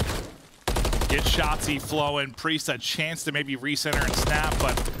 and get Shotzi flowing. Priest a chance to maybe recenter and snap,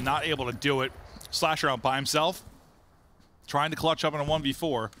 but not able to do it. Slasher out by himself, trying to clutch up in a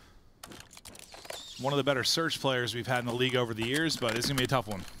 1v4. One of the better Search players we've had in the league over the years, but it's gonna be a tough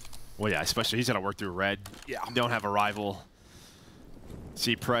one. Well, yeah, especially he's got to work through red. Yeah. Don't have a rival.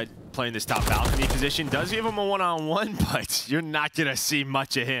 See Pred playing this top balcony position. Does give him a one-on-one, but you're not going to see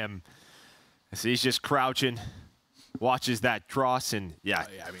much of him. So he's just crouching, watches that cross, and yeah,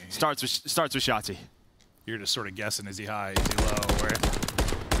 I mean, starts with Shotzi. You're just sort of guessing, is he high, is he low?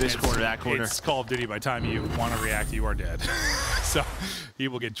 Where this corner, that corner. It's Call of Duty. By the time you want to react, you are dead. So he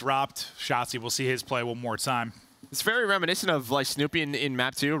will get dropped. Shotzi will see his play one more time. It's very reminiscent of like Snoopy in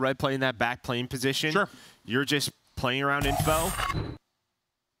map 2, right? Playing that back plane position. Sure. You're just playing around info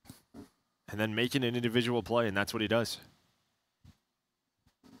and then making an individual play, and that's what he does.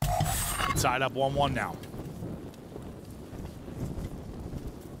 Side up 1-1 now.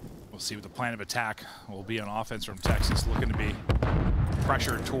 We'll see what the plan of attack will be on offense from Texas, looking to be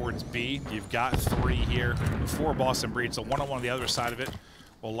pressured towards B. You've got 3 here for Boston Breach, so 1-on-1 on the other side of it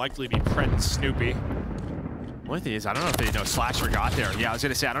will likely be Pred and Snoopy. One thing is, I don't know if they know Slasher got there. Yeah, I was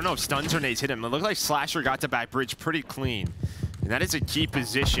going to say, I don't know if stuns or nades hit him. It looked like Slasher got to back bridge pretty clean. And that is a key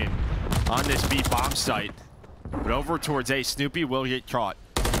position on this B bomb site. But over towards A, Snoopy will get caught.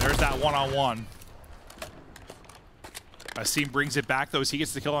 There's that one-on-one. Asim brings it back, though, as he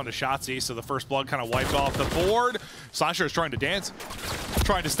gets the kill onto Shotzi, so the first blood kind of wiped off the board. Slasher is trying to dance,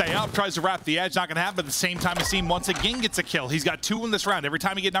 trying to stay up, tries to wrap the edge, not going to happen. At the same time, Asim once again gets a kill. He's got 2 in this round. Every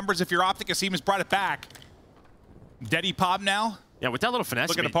time you get numbers, if you're Optic, Asim has brought it back. Deddy pop now. Yeah, with that little finesse.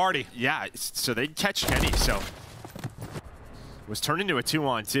 Look at the party. Yeah, so they catch Deddy, so was turned into a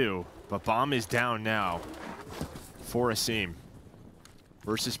 2-on-2, but bomb is down now for Asim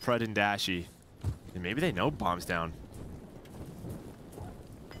versus Pred and Dashy. And maybe they know bomb's down.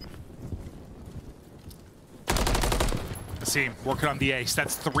 Asim working on the ace.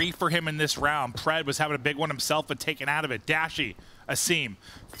 That's 3 for him in this round. Pred was having a big one himself, but taken out of it. Dashy, Asim,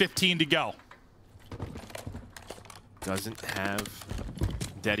 15 to go. Doesn't have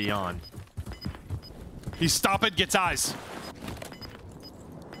Deddy on. He's stopping, gets eyes.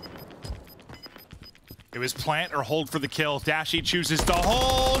 It was plant or hold for the kill. Dashy chooses to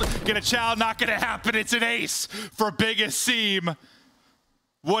hold. Get a child, not gonna happen. It's an ace for Big Asim.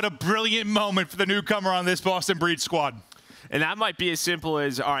 What a brilliant moment for the newcomer on this Boston Breach squad. And that might be as simple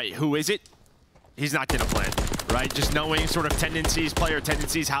as, all right, who is it? He's not gonna plant, right? Just knowing sort of tendencies, player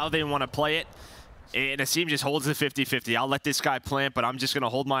tendencies, how they wanna play it. And Asim just holds the 50-50. I'll let this guy plant, but I'm just going to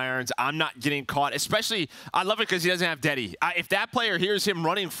hold my irons. I'm not getting caught. Especially, I love it because he doesn't have Deddy. If that player hears him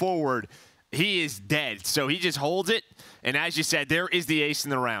running forward, he is dead. So he just holds it. And as you said, there is the ace in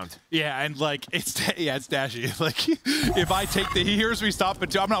the round. Yeah, and like, it's Dashy. Like, if he hears me stop,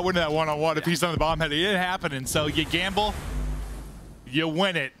 but I'm not winning that one-on-one if he's on the bomb head. It ain't happening. So you gamble, you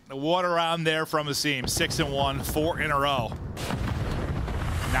win it. What around there from the seam. 6-1, 4 in a row.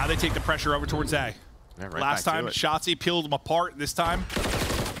 Now they take the pressure over towards A. Yeah, right Last time, Shotzzy peeled them apart. This time,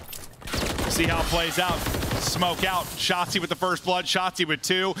 see how it plays out. Smoke out. Shotzzy with the first blood. Shotzzy with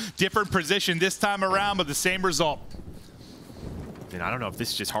 2. Different position this time around, but the same result. I don't know if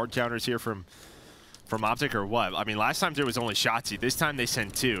this is just hard counters here from Optic or what. I mean, last time there was only Shotzzy. This time they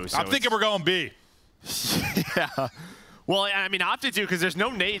sent 2. So I'm thinking we're going B. Yeah. Well, I mean, Optic do, because there's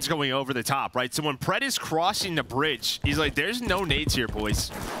no nades going over the top, right? So when Pred is crossing the bridge, he's like, there's no nades here,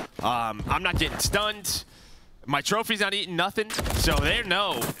 boys. I'm not getting stunned. My trophy's not eating nothing. So they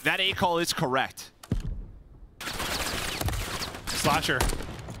know that A call is correct. Slasher,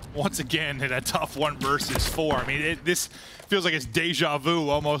 once again, hit a tough 1 versus 4. I mean, this feels like it's deja vu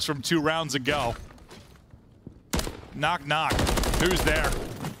almost from 2 rounds ago. Knock, knock. Who's there?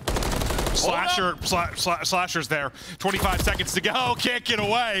 Slasher, Slasher's there. 25 seconds to go. Can't get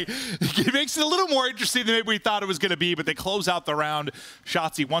away. It makes it a little more interesting than maybe we thought it was going to be, but they close out the round.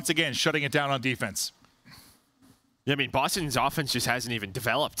 Shotzzy once again shutting it down on defense. Yeah, I mean, Boston's offense just hasn't even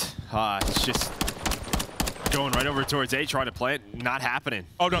developed. It's just going right over towards A, trying to play it. Not happening.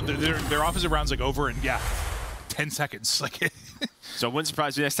 Oh, no, their offensive round's like over in, 10 seconds. Like. So it wouldn't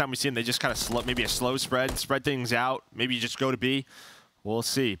surprise me next time we see them. They just kind of maybe a slow spread things out. Maybe you just go to B. We'll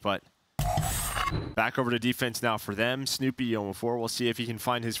see, but back over to defense now for them. Snoopy 0-4. We'll see if he can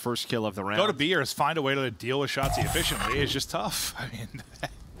find his first kill of the round. Go to B or find a way to deal with Shotzzy efficiently. It's just tough. I mean,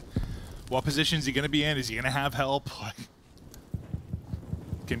 what position is he going to be in? Is he going to have help? Like,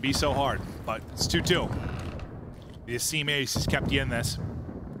 can be so hard, but it's 2-2. The seam ace has kept you in this.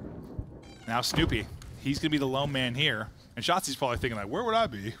 Now Snoopy, he's going to be the lone man here. And Shotzi's probably thinking, like, where would I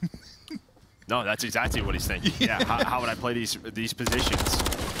be? No, that's exactly what he's thinking. Yeah, how would I play these positions?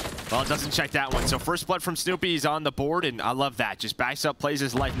 Well, it doesn't check that one. So first blood from Snoopy, he's on the board, and I love that. Just backs up, plays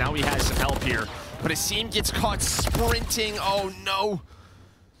his life. Now he has some help here. But Asim gets caught sprinting. Oh, no.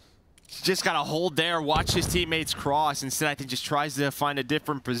 Just got to hold there, watch his teammates cross. Instead, I think just tries to find a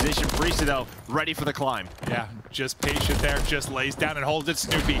different position. Priesta, though, ready for the climb. Yeah, just patient there. Just lays down and holds it.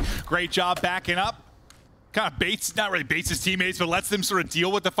 Snoopy, great job backing up. Kind of baits, not really baits his teammates, but lets them sort of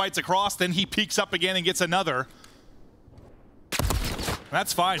deal with the fights across. Then he peeks up again and gets another.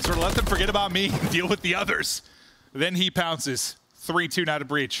 That's fine. Sort of let them forget about me and deal with the others. Then he pounces. 3-2 now to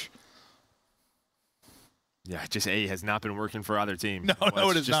breach. Yeah, just A has not been working for either team. No, no,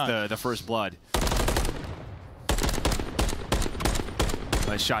 it is just not. The first blood.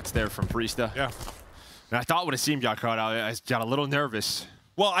 Nice shots there from Priesta. Yeah. And I thought when Asim got caught out, I got a little nervous.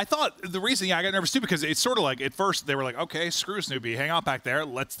 Well, I thought the reason I got nervous too, because it's sort of like at first they were like, okay, screw Snoopy, hang out back there.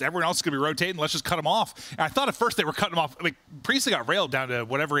 Everyone else is going to be rotating. Let's just cut him off. And I thought at first they were cutting him off. I mean, Priesta got railed down to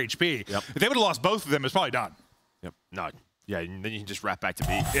whatever HP. Yep. If they would have lost both of them, it's probably done. Yep. No. Yeah, and then you can just wrap back to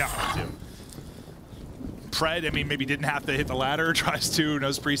B. Yeah. Pred, I mean, maybe didn't have to hit the ladder. Tries to.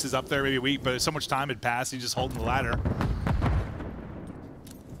 Knows Priest is up there, maybe weak, but so much time had passed. He's just holding the ladder.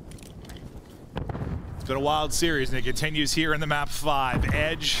 It's been a wild series, and it continues here in the map 5.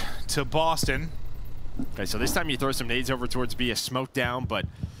 Edge to Boston. Okay, so this time you throw some nades over towards B, a smoke down, but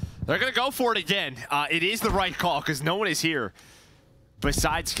they're going to go for it again. It is the right call because no one is here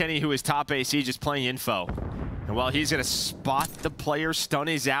besides Kenny, who is top AC, just playing info. And while he's going to spot the player, stun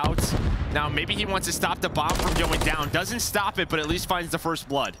is out. Now, maybe he wants to stop the bomb from going down. Doesn't stop it, but at least finds the first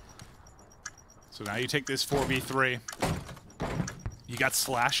blood. So now you take this 4v3. You got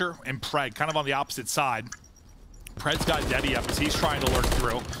Slasher and Pred kind of on the opposite side. Pred's got Deddy up as he's trying to lurk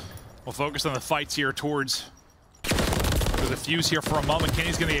through. We'll focus on the fights here towards... There's a fuse here for a moment.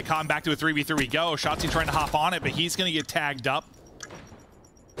 Kenny's going to get caught back to a 3v3 go. Shotzzy trying to hop on it, but he's going to get tagged up.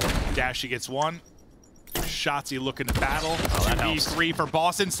 Dashy gets one. Shotzzy looking to battle. 2v3 for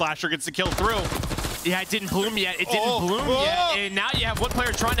Boston. Slasher gets the kill through. Yeah, it didn't bloom yet. It didn't bloom yet. And now you have one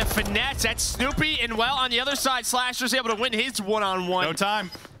player trying to finesse. That's Snoopy. And well, on the other side, Slasher's able to win his one-on-one. No time.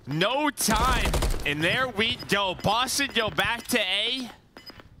 No time. And there we go. Boston go back to A.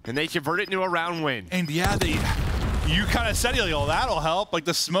 And they convert it into a round win. And yeah, you kind of said, oh, that'll help. Like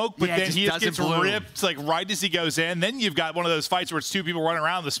the smoke, but then he just gets ripped like right as he goes in. Then you've got one of those fights where it's two people running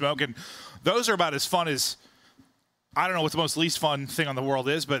around the smoke. And those are about as fun as, I don't know what the most least fun thing on the world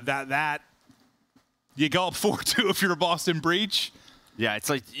is, but that you go up 4-2 if you're a Boston breach. Yeah, it's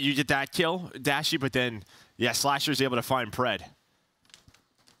like you get that kill, Dashy, but then, yeah, Slasher's able to find Pred.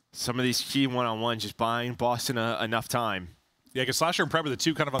 Some of these key one-on-ones just buying Boston enough time. Yeah, because Slasher and Pred were the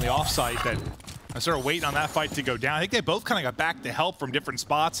two kind of on the off-site that I started waiting on that fight to go down. I think they both kind of got back to help from different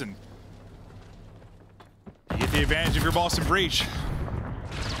spots, and you get the advantage of your Boston breach.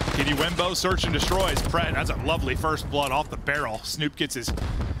 Can you win both? Search and destroys. Pred, that's a lovely first blood off the barrel. Snoop gets his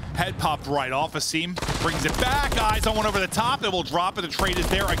head popped right off a seam. Brings it back. Eyes on one over the top. It will drop it. The trade is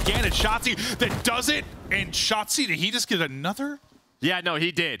there again. It's Shotzzy that does it. And Shotzzy, did he just get another? Yeah, no,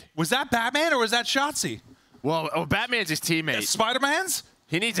 he did. Was that Batman or was that Shotzzy? Well, Batman's his teammate. Spider-Man's?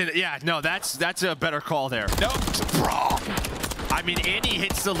 He needs it. Yeah, no, that's a better call there. Nope. Bro. I mean, and he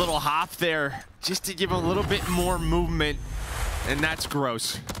hits the little hop there just to give a little bit more movement, and that's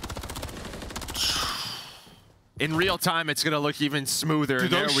gross. In real time, it's going to look even smoother.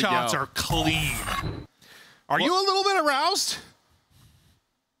 Dude, those shots are clean. Are you a little bit aroused?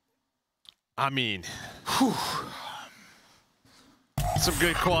 I mean, whew. Some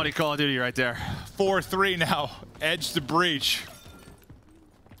good quality Call of Duty right there. 4-3 now. Edge to breach.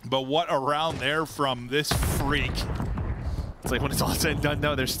 But what a round there from this freak. It's like when it's all said and done,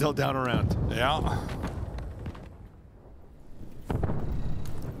 no, they're still down around. Yeah.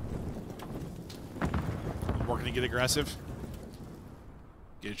 Working to get aggressive.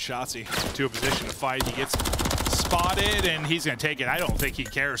 Get Shotzzy to a position to fight. He gets spotted, and he's going to take it. I don't think he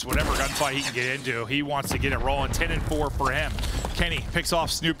cares. Whatever gunfight he can get into, he wants to get it rolling. 10-4 for him. Kenny picks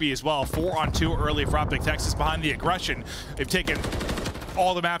off Snoopy as well. 4-on-2 early for Optic Texas behind the aggression. They've taken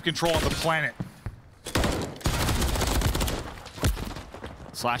all the map control on the planet.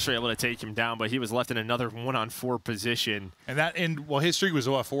 Slasher able to take him down, but he was left in another 1-on-4 position. And that well, his streak was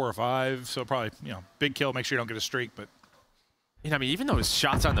what, 4 or 5, so probably, you know, big kill. Make sure you don't get a streak, but. You know, I mean, even those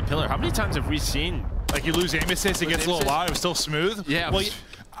shots on the pillar, how many times have we seen? Like you lose aim assist, it gets a little loud, it was still smooth. Yeah. Well,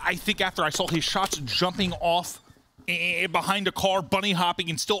 I think after I saw his shots jumping off behind a car, bunny hopping,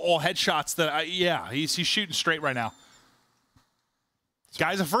 and still all headshots, that yeah, he's shooting straight right now. This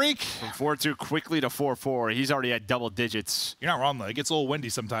guy's a freak. From 4-2 quickly to 4-4. He's already at double digits. You're not wrong, though. It gets a little windy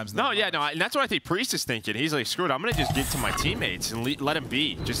sometimes. No, yeah, no, and that's what I think Priest is thinking. He's like, screw it, I'm going to just get to my teammates and let him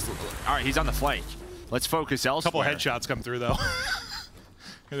be. Just, all right, he's on the flank. Let's focus elsewhere. A couple headshots come through, though.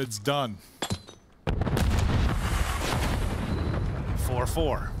 And it's done.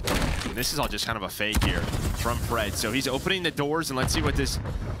 4-4. And this is all just kind of a fake here from Fred. So he's opening the doors, and let's see what this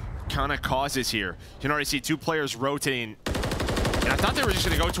kind of causes here. You can already see 2 players rotating. And I thought they were just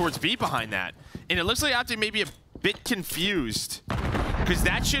going to go towards B behind that. And it looks like Optic may be a bit confused, because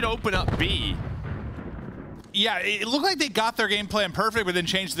that should open up B. Yeah, it looked like they got their game plan perfect, but then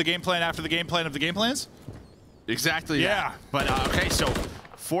changed the game plan after the game plan of the game plans. Exactly. Yeah. But, okay, so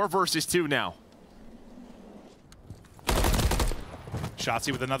 4 versus 2 now.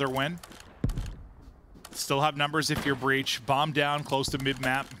 Shotzzy with another win. Still have numbers if you're breach. Bomb down close to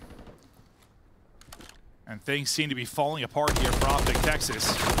mid-map. And things seem to be falling apart here for Optic Texas.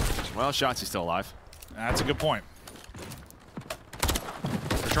 Well, Shotzzy's still alive. That's a good point.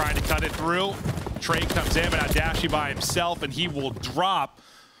 They're trying to cut it through. Trey comes in, but now Dashy by himself, and he will drop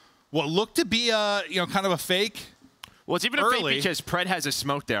what looked to be a, you know, kind of a fake. Well, it's even a fake because Pred has a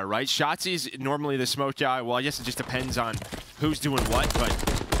smoke there, right? Shotzzy's normally the smoke guy. Well, I guess it just depends on who's doing what, but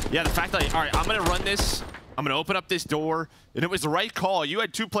yeah, the fact that, all right, I'm going to run this. I'm going to open up this door, and it was the right call. You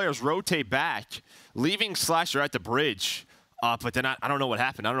had 2 players rotate back, leaving Slasher at the bridge, but then I don't know what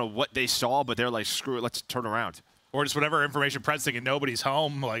happened. I don't know what they saw, but they're like, screw it, let's turn around. Or just whatever information Pred's thinking, nobody's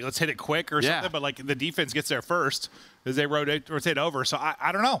home, like, let's hit it quick or something, but, like, the defense gets there first as they rotate over, so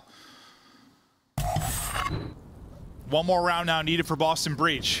I don't know. One more round now needed for Boston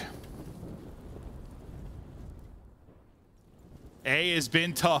Breach. A has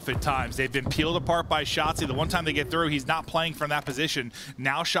been tough at times. They've been peeled apart by Shotzzy. The one time they get through, he's not playing from that position.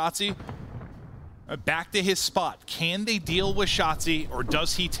 Now Shotzzy, back to his spot. Can they deal with Shotzzy, or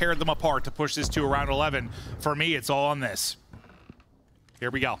does he tear them apart to push this to around 11? For me, it's all on this. Here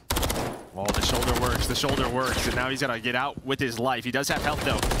we go. Well, the shoulder works, and now he's got to get out with his life. He does have health,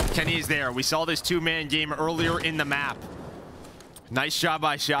 though. Kenny is there. We saw this 2-man game earlier in the map. Nice job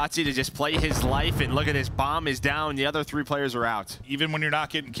by Shotzzy to just play his life, and look at this, bomb is down. The other 3 players are out. Even when you're not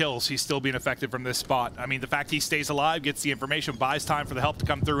getting kills, he's still being effective from this spot. I mean, the fact he stays alive, gets the information, buys time for the help to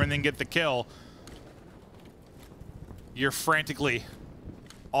come through, and then get the kill. You're frantically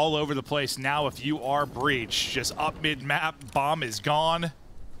all over the place. Now, if you are breach, just up mid-map, bomb is gone.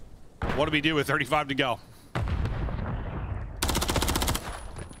 What do we do with 35 to go?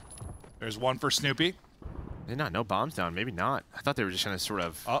 There's one for Snoopy. Did not know bombs down. Maybe not. I thought they were just going to sort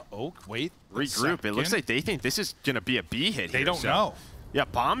of wait, regroup. It looks like they think this is going to be a B hit. They don't know. Yeah,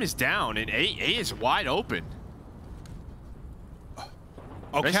 bomb is down, and A is wide open.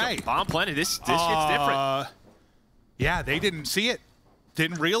 Okay. So bomb planted. This gets different. Yeah, they didn't see it.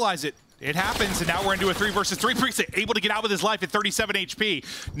 Didn't realize it. It happens, and now we're into a 3 versus 3. Priest able to get out with his life at 37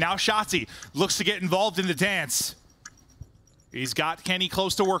 HP. Now Shotzzy looks to get involved in the dance. He's got Kenny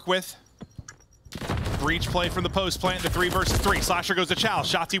close to work with. Breach play from the post plant, the 3 versus 3. Slasher goes to Chow.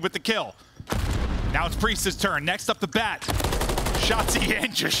 Shotzzy with the kill. Now it's Priest's turn. Next up the bat. Shotzzy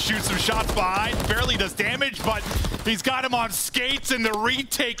in, just shoots some shots behind. Barely does damage, but he's got him on skates, and the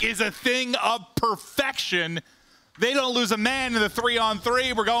retake is a thing of perfection. They don't lose a man in the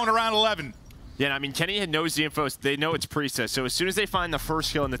 3-on-3. We're going around 11. Yeah, I mean, Kenny knows the info. They know it's Priestess. So as soon as they find the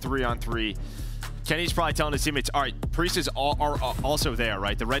first kill in the 3-on-3, Kenny's probably telling his teammates, all right, Priestess are also there,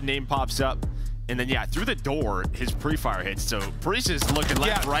 right? The red name pops up. And then, yeah, through the door, his pre-fire hits. So Priest is looking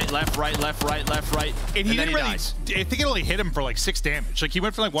left, right, left, right, left, right, left, right. And he didn't really, dies. I think it only hit him for like 6 damage. Like he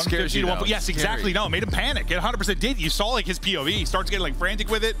went from like 150 to 1. Yes, exactly. No, it made him panic. It 100% did. You saw like his POV. He starts getting like frantic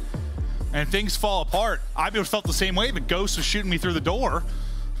with it, and things fall apart. I felt the same way, but Ghost was shooting me through the door.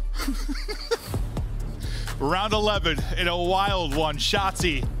 Round 11 in a wild one.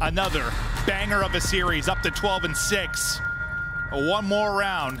 Shotzzy, another banger of a series, up to 12-6. One more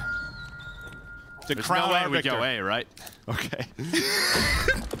round. There's no way we go A, right? Okay.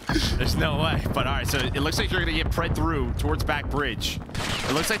 There's no way. But all right, so it looks like you're going to get Pred through towards back bridge.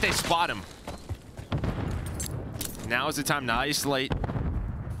 It looks like they spot him. Now is the time to isolate.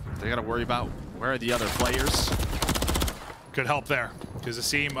 They got to worry about where are the other players. Good help there. Because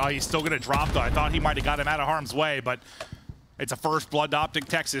Asim, he's still going to drop, though. I thought he might have got him out of harm's way, but it's a first blood to Optic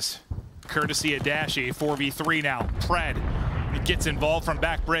Texas. Courtesy of Dashy. 4v3 now. Pred. It gets involved from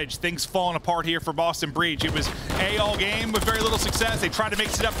back bridge. Things falling apart here for Boston Breach. It was A all game with very little success. They try to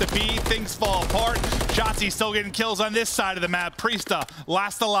mix it up to B. Things fall apart. Shotzzy still getting kills on this side of the map. Priesta,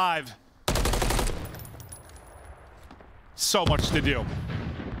 last alive. So much to do.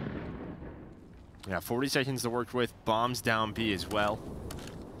 Yeah, 40 seconds to work with. Bombs down B as well.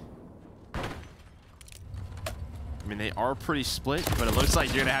 I mean, they are pretty split, but it looks like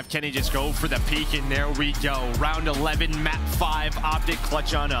you're going to have Kenny just go for the peak, and there we go. Round 11, map 5, Optic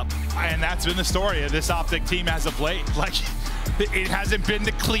clutch on up. And that's been the story of this Optic team as of late. Like, it hasn't been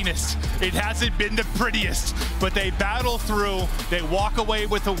the cleanest. It hasn't been the prettiest, but they battle through. They walk away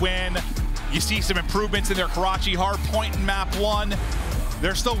with a win. You see some improvements in their Karachi hard point in map 1.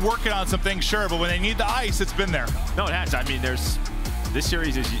 They're still working on some things, sure, but when they need the ice, it's been there. No, it has. I mean, there's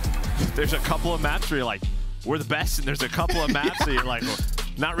a couple of maps where you're like, we're the best, and there's a couple of maps that you're like, well,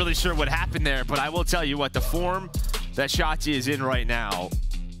 not really sure what happened there, but I will tell you what, the form that Shotzzy is in right now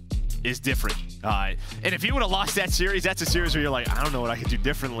is different. And if he would have lost that series, that's a series where you're like, I don't know what I could do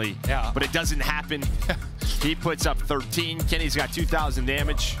differently. Yeah. But it doesn't happen. He puts up 13. Kenny's got 2,000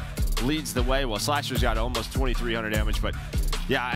 damage, leads the way, while Slasher's got almost 2,300 damage. But yeah,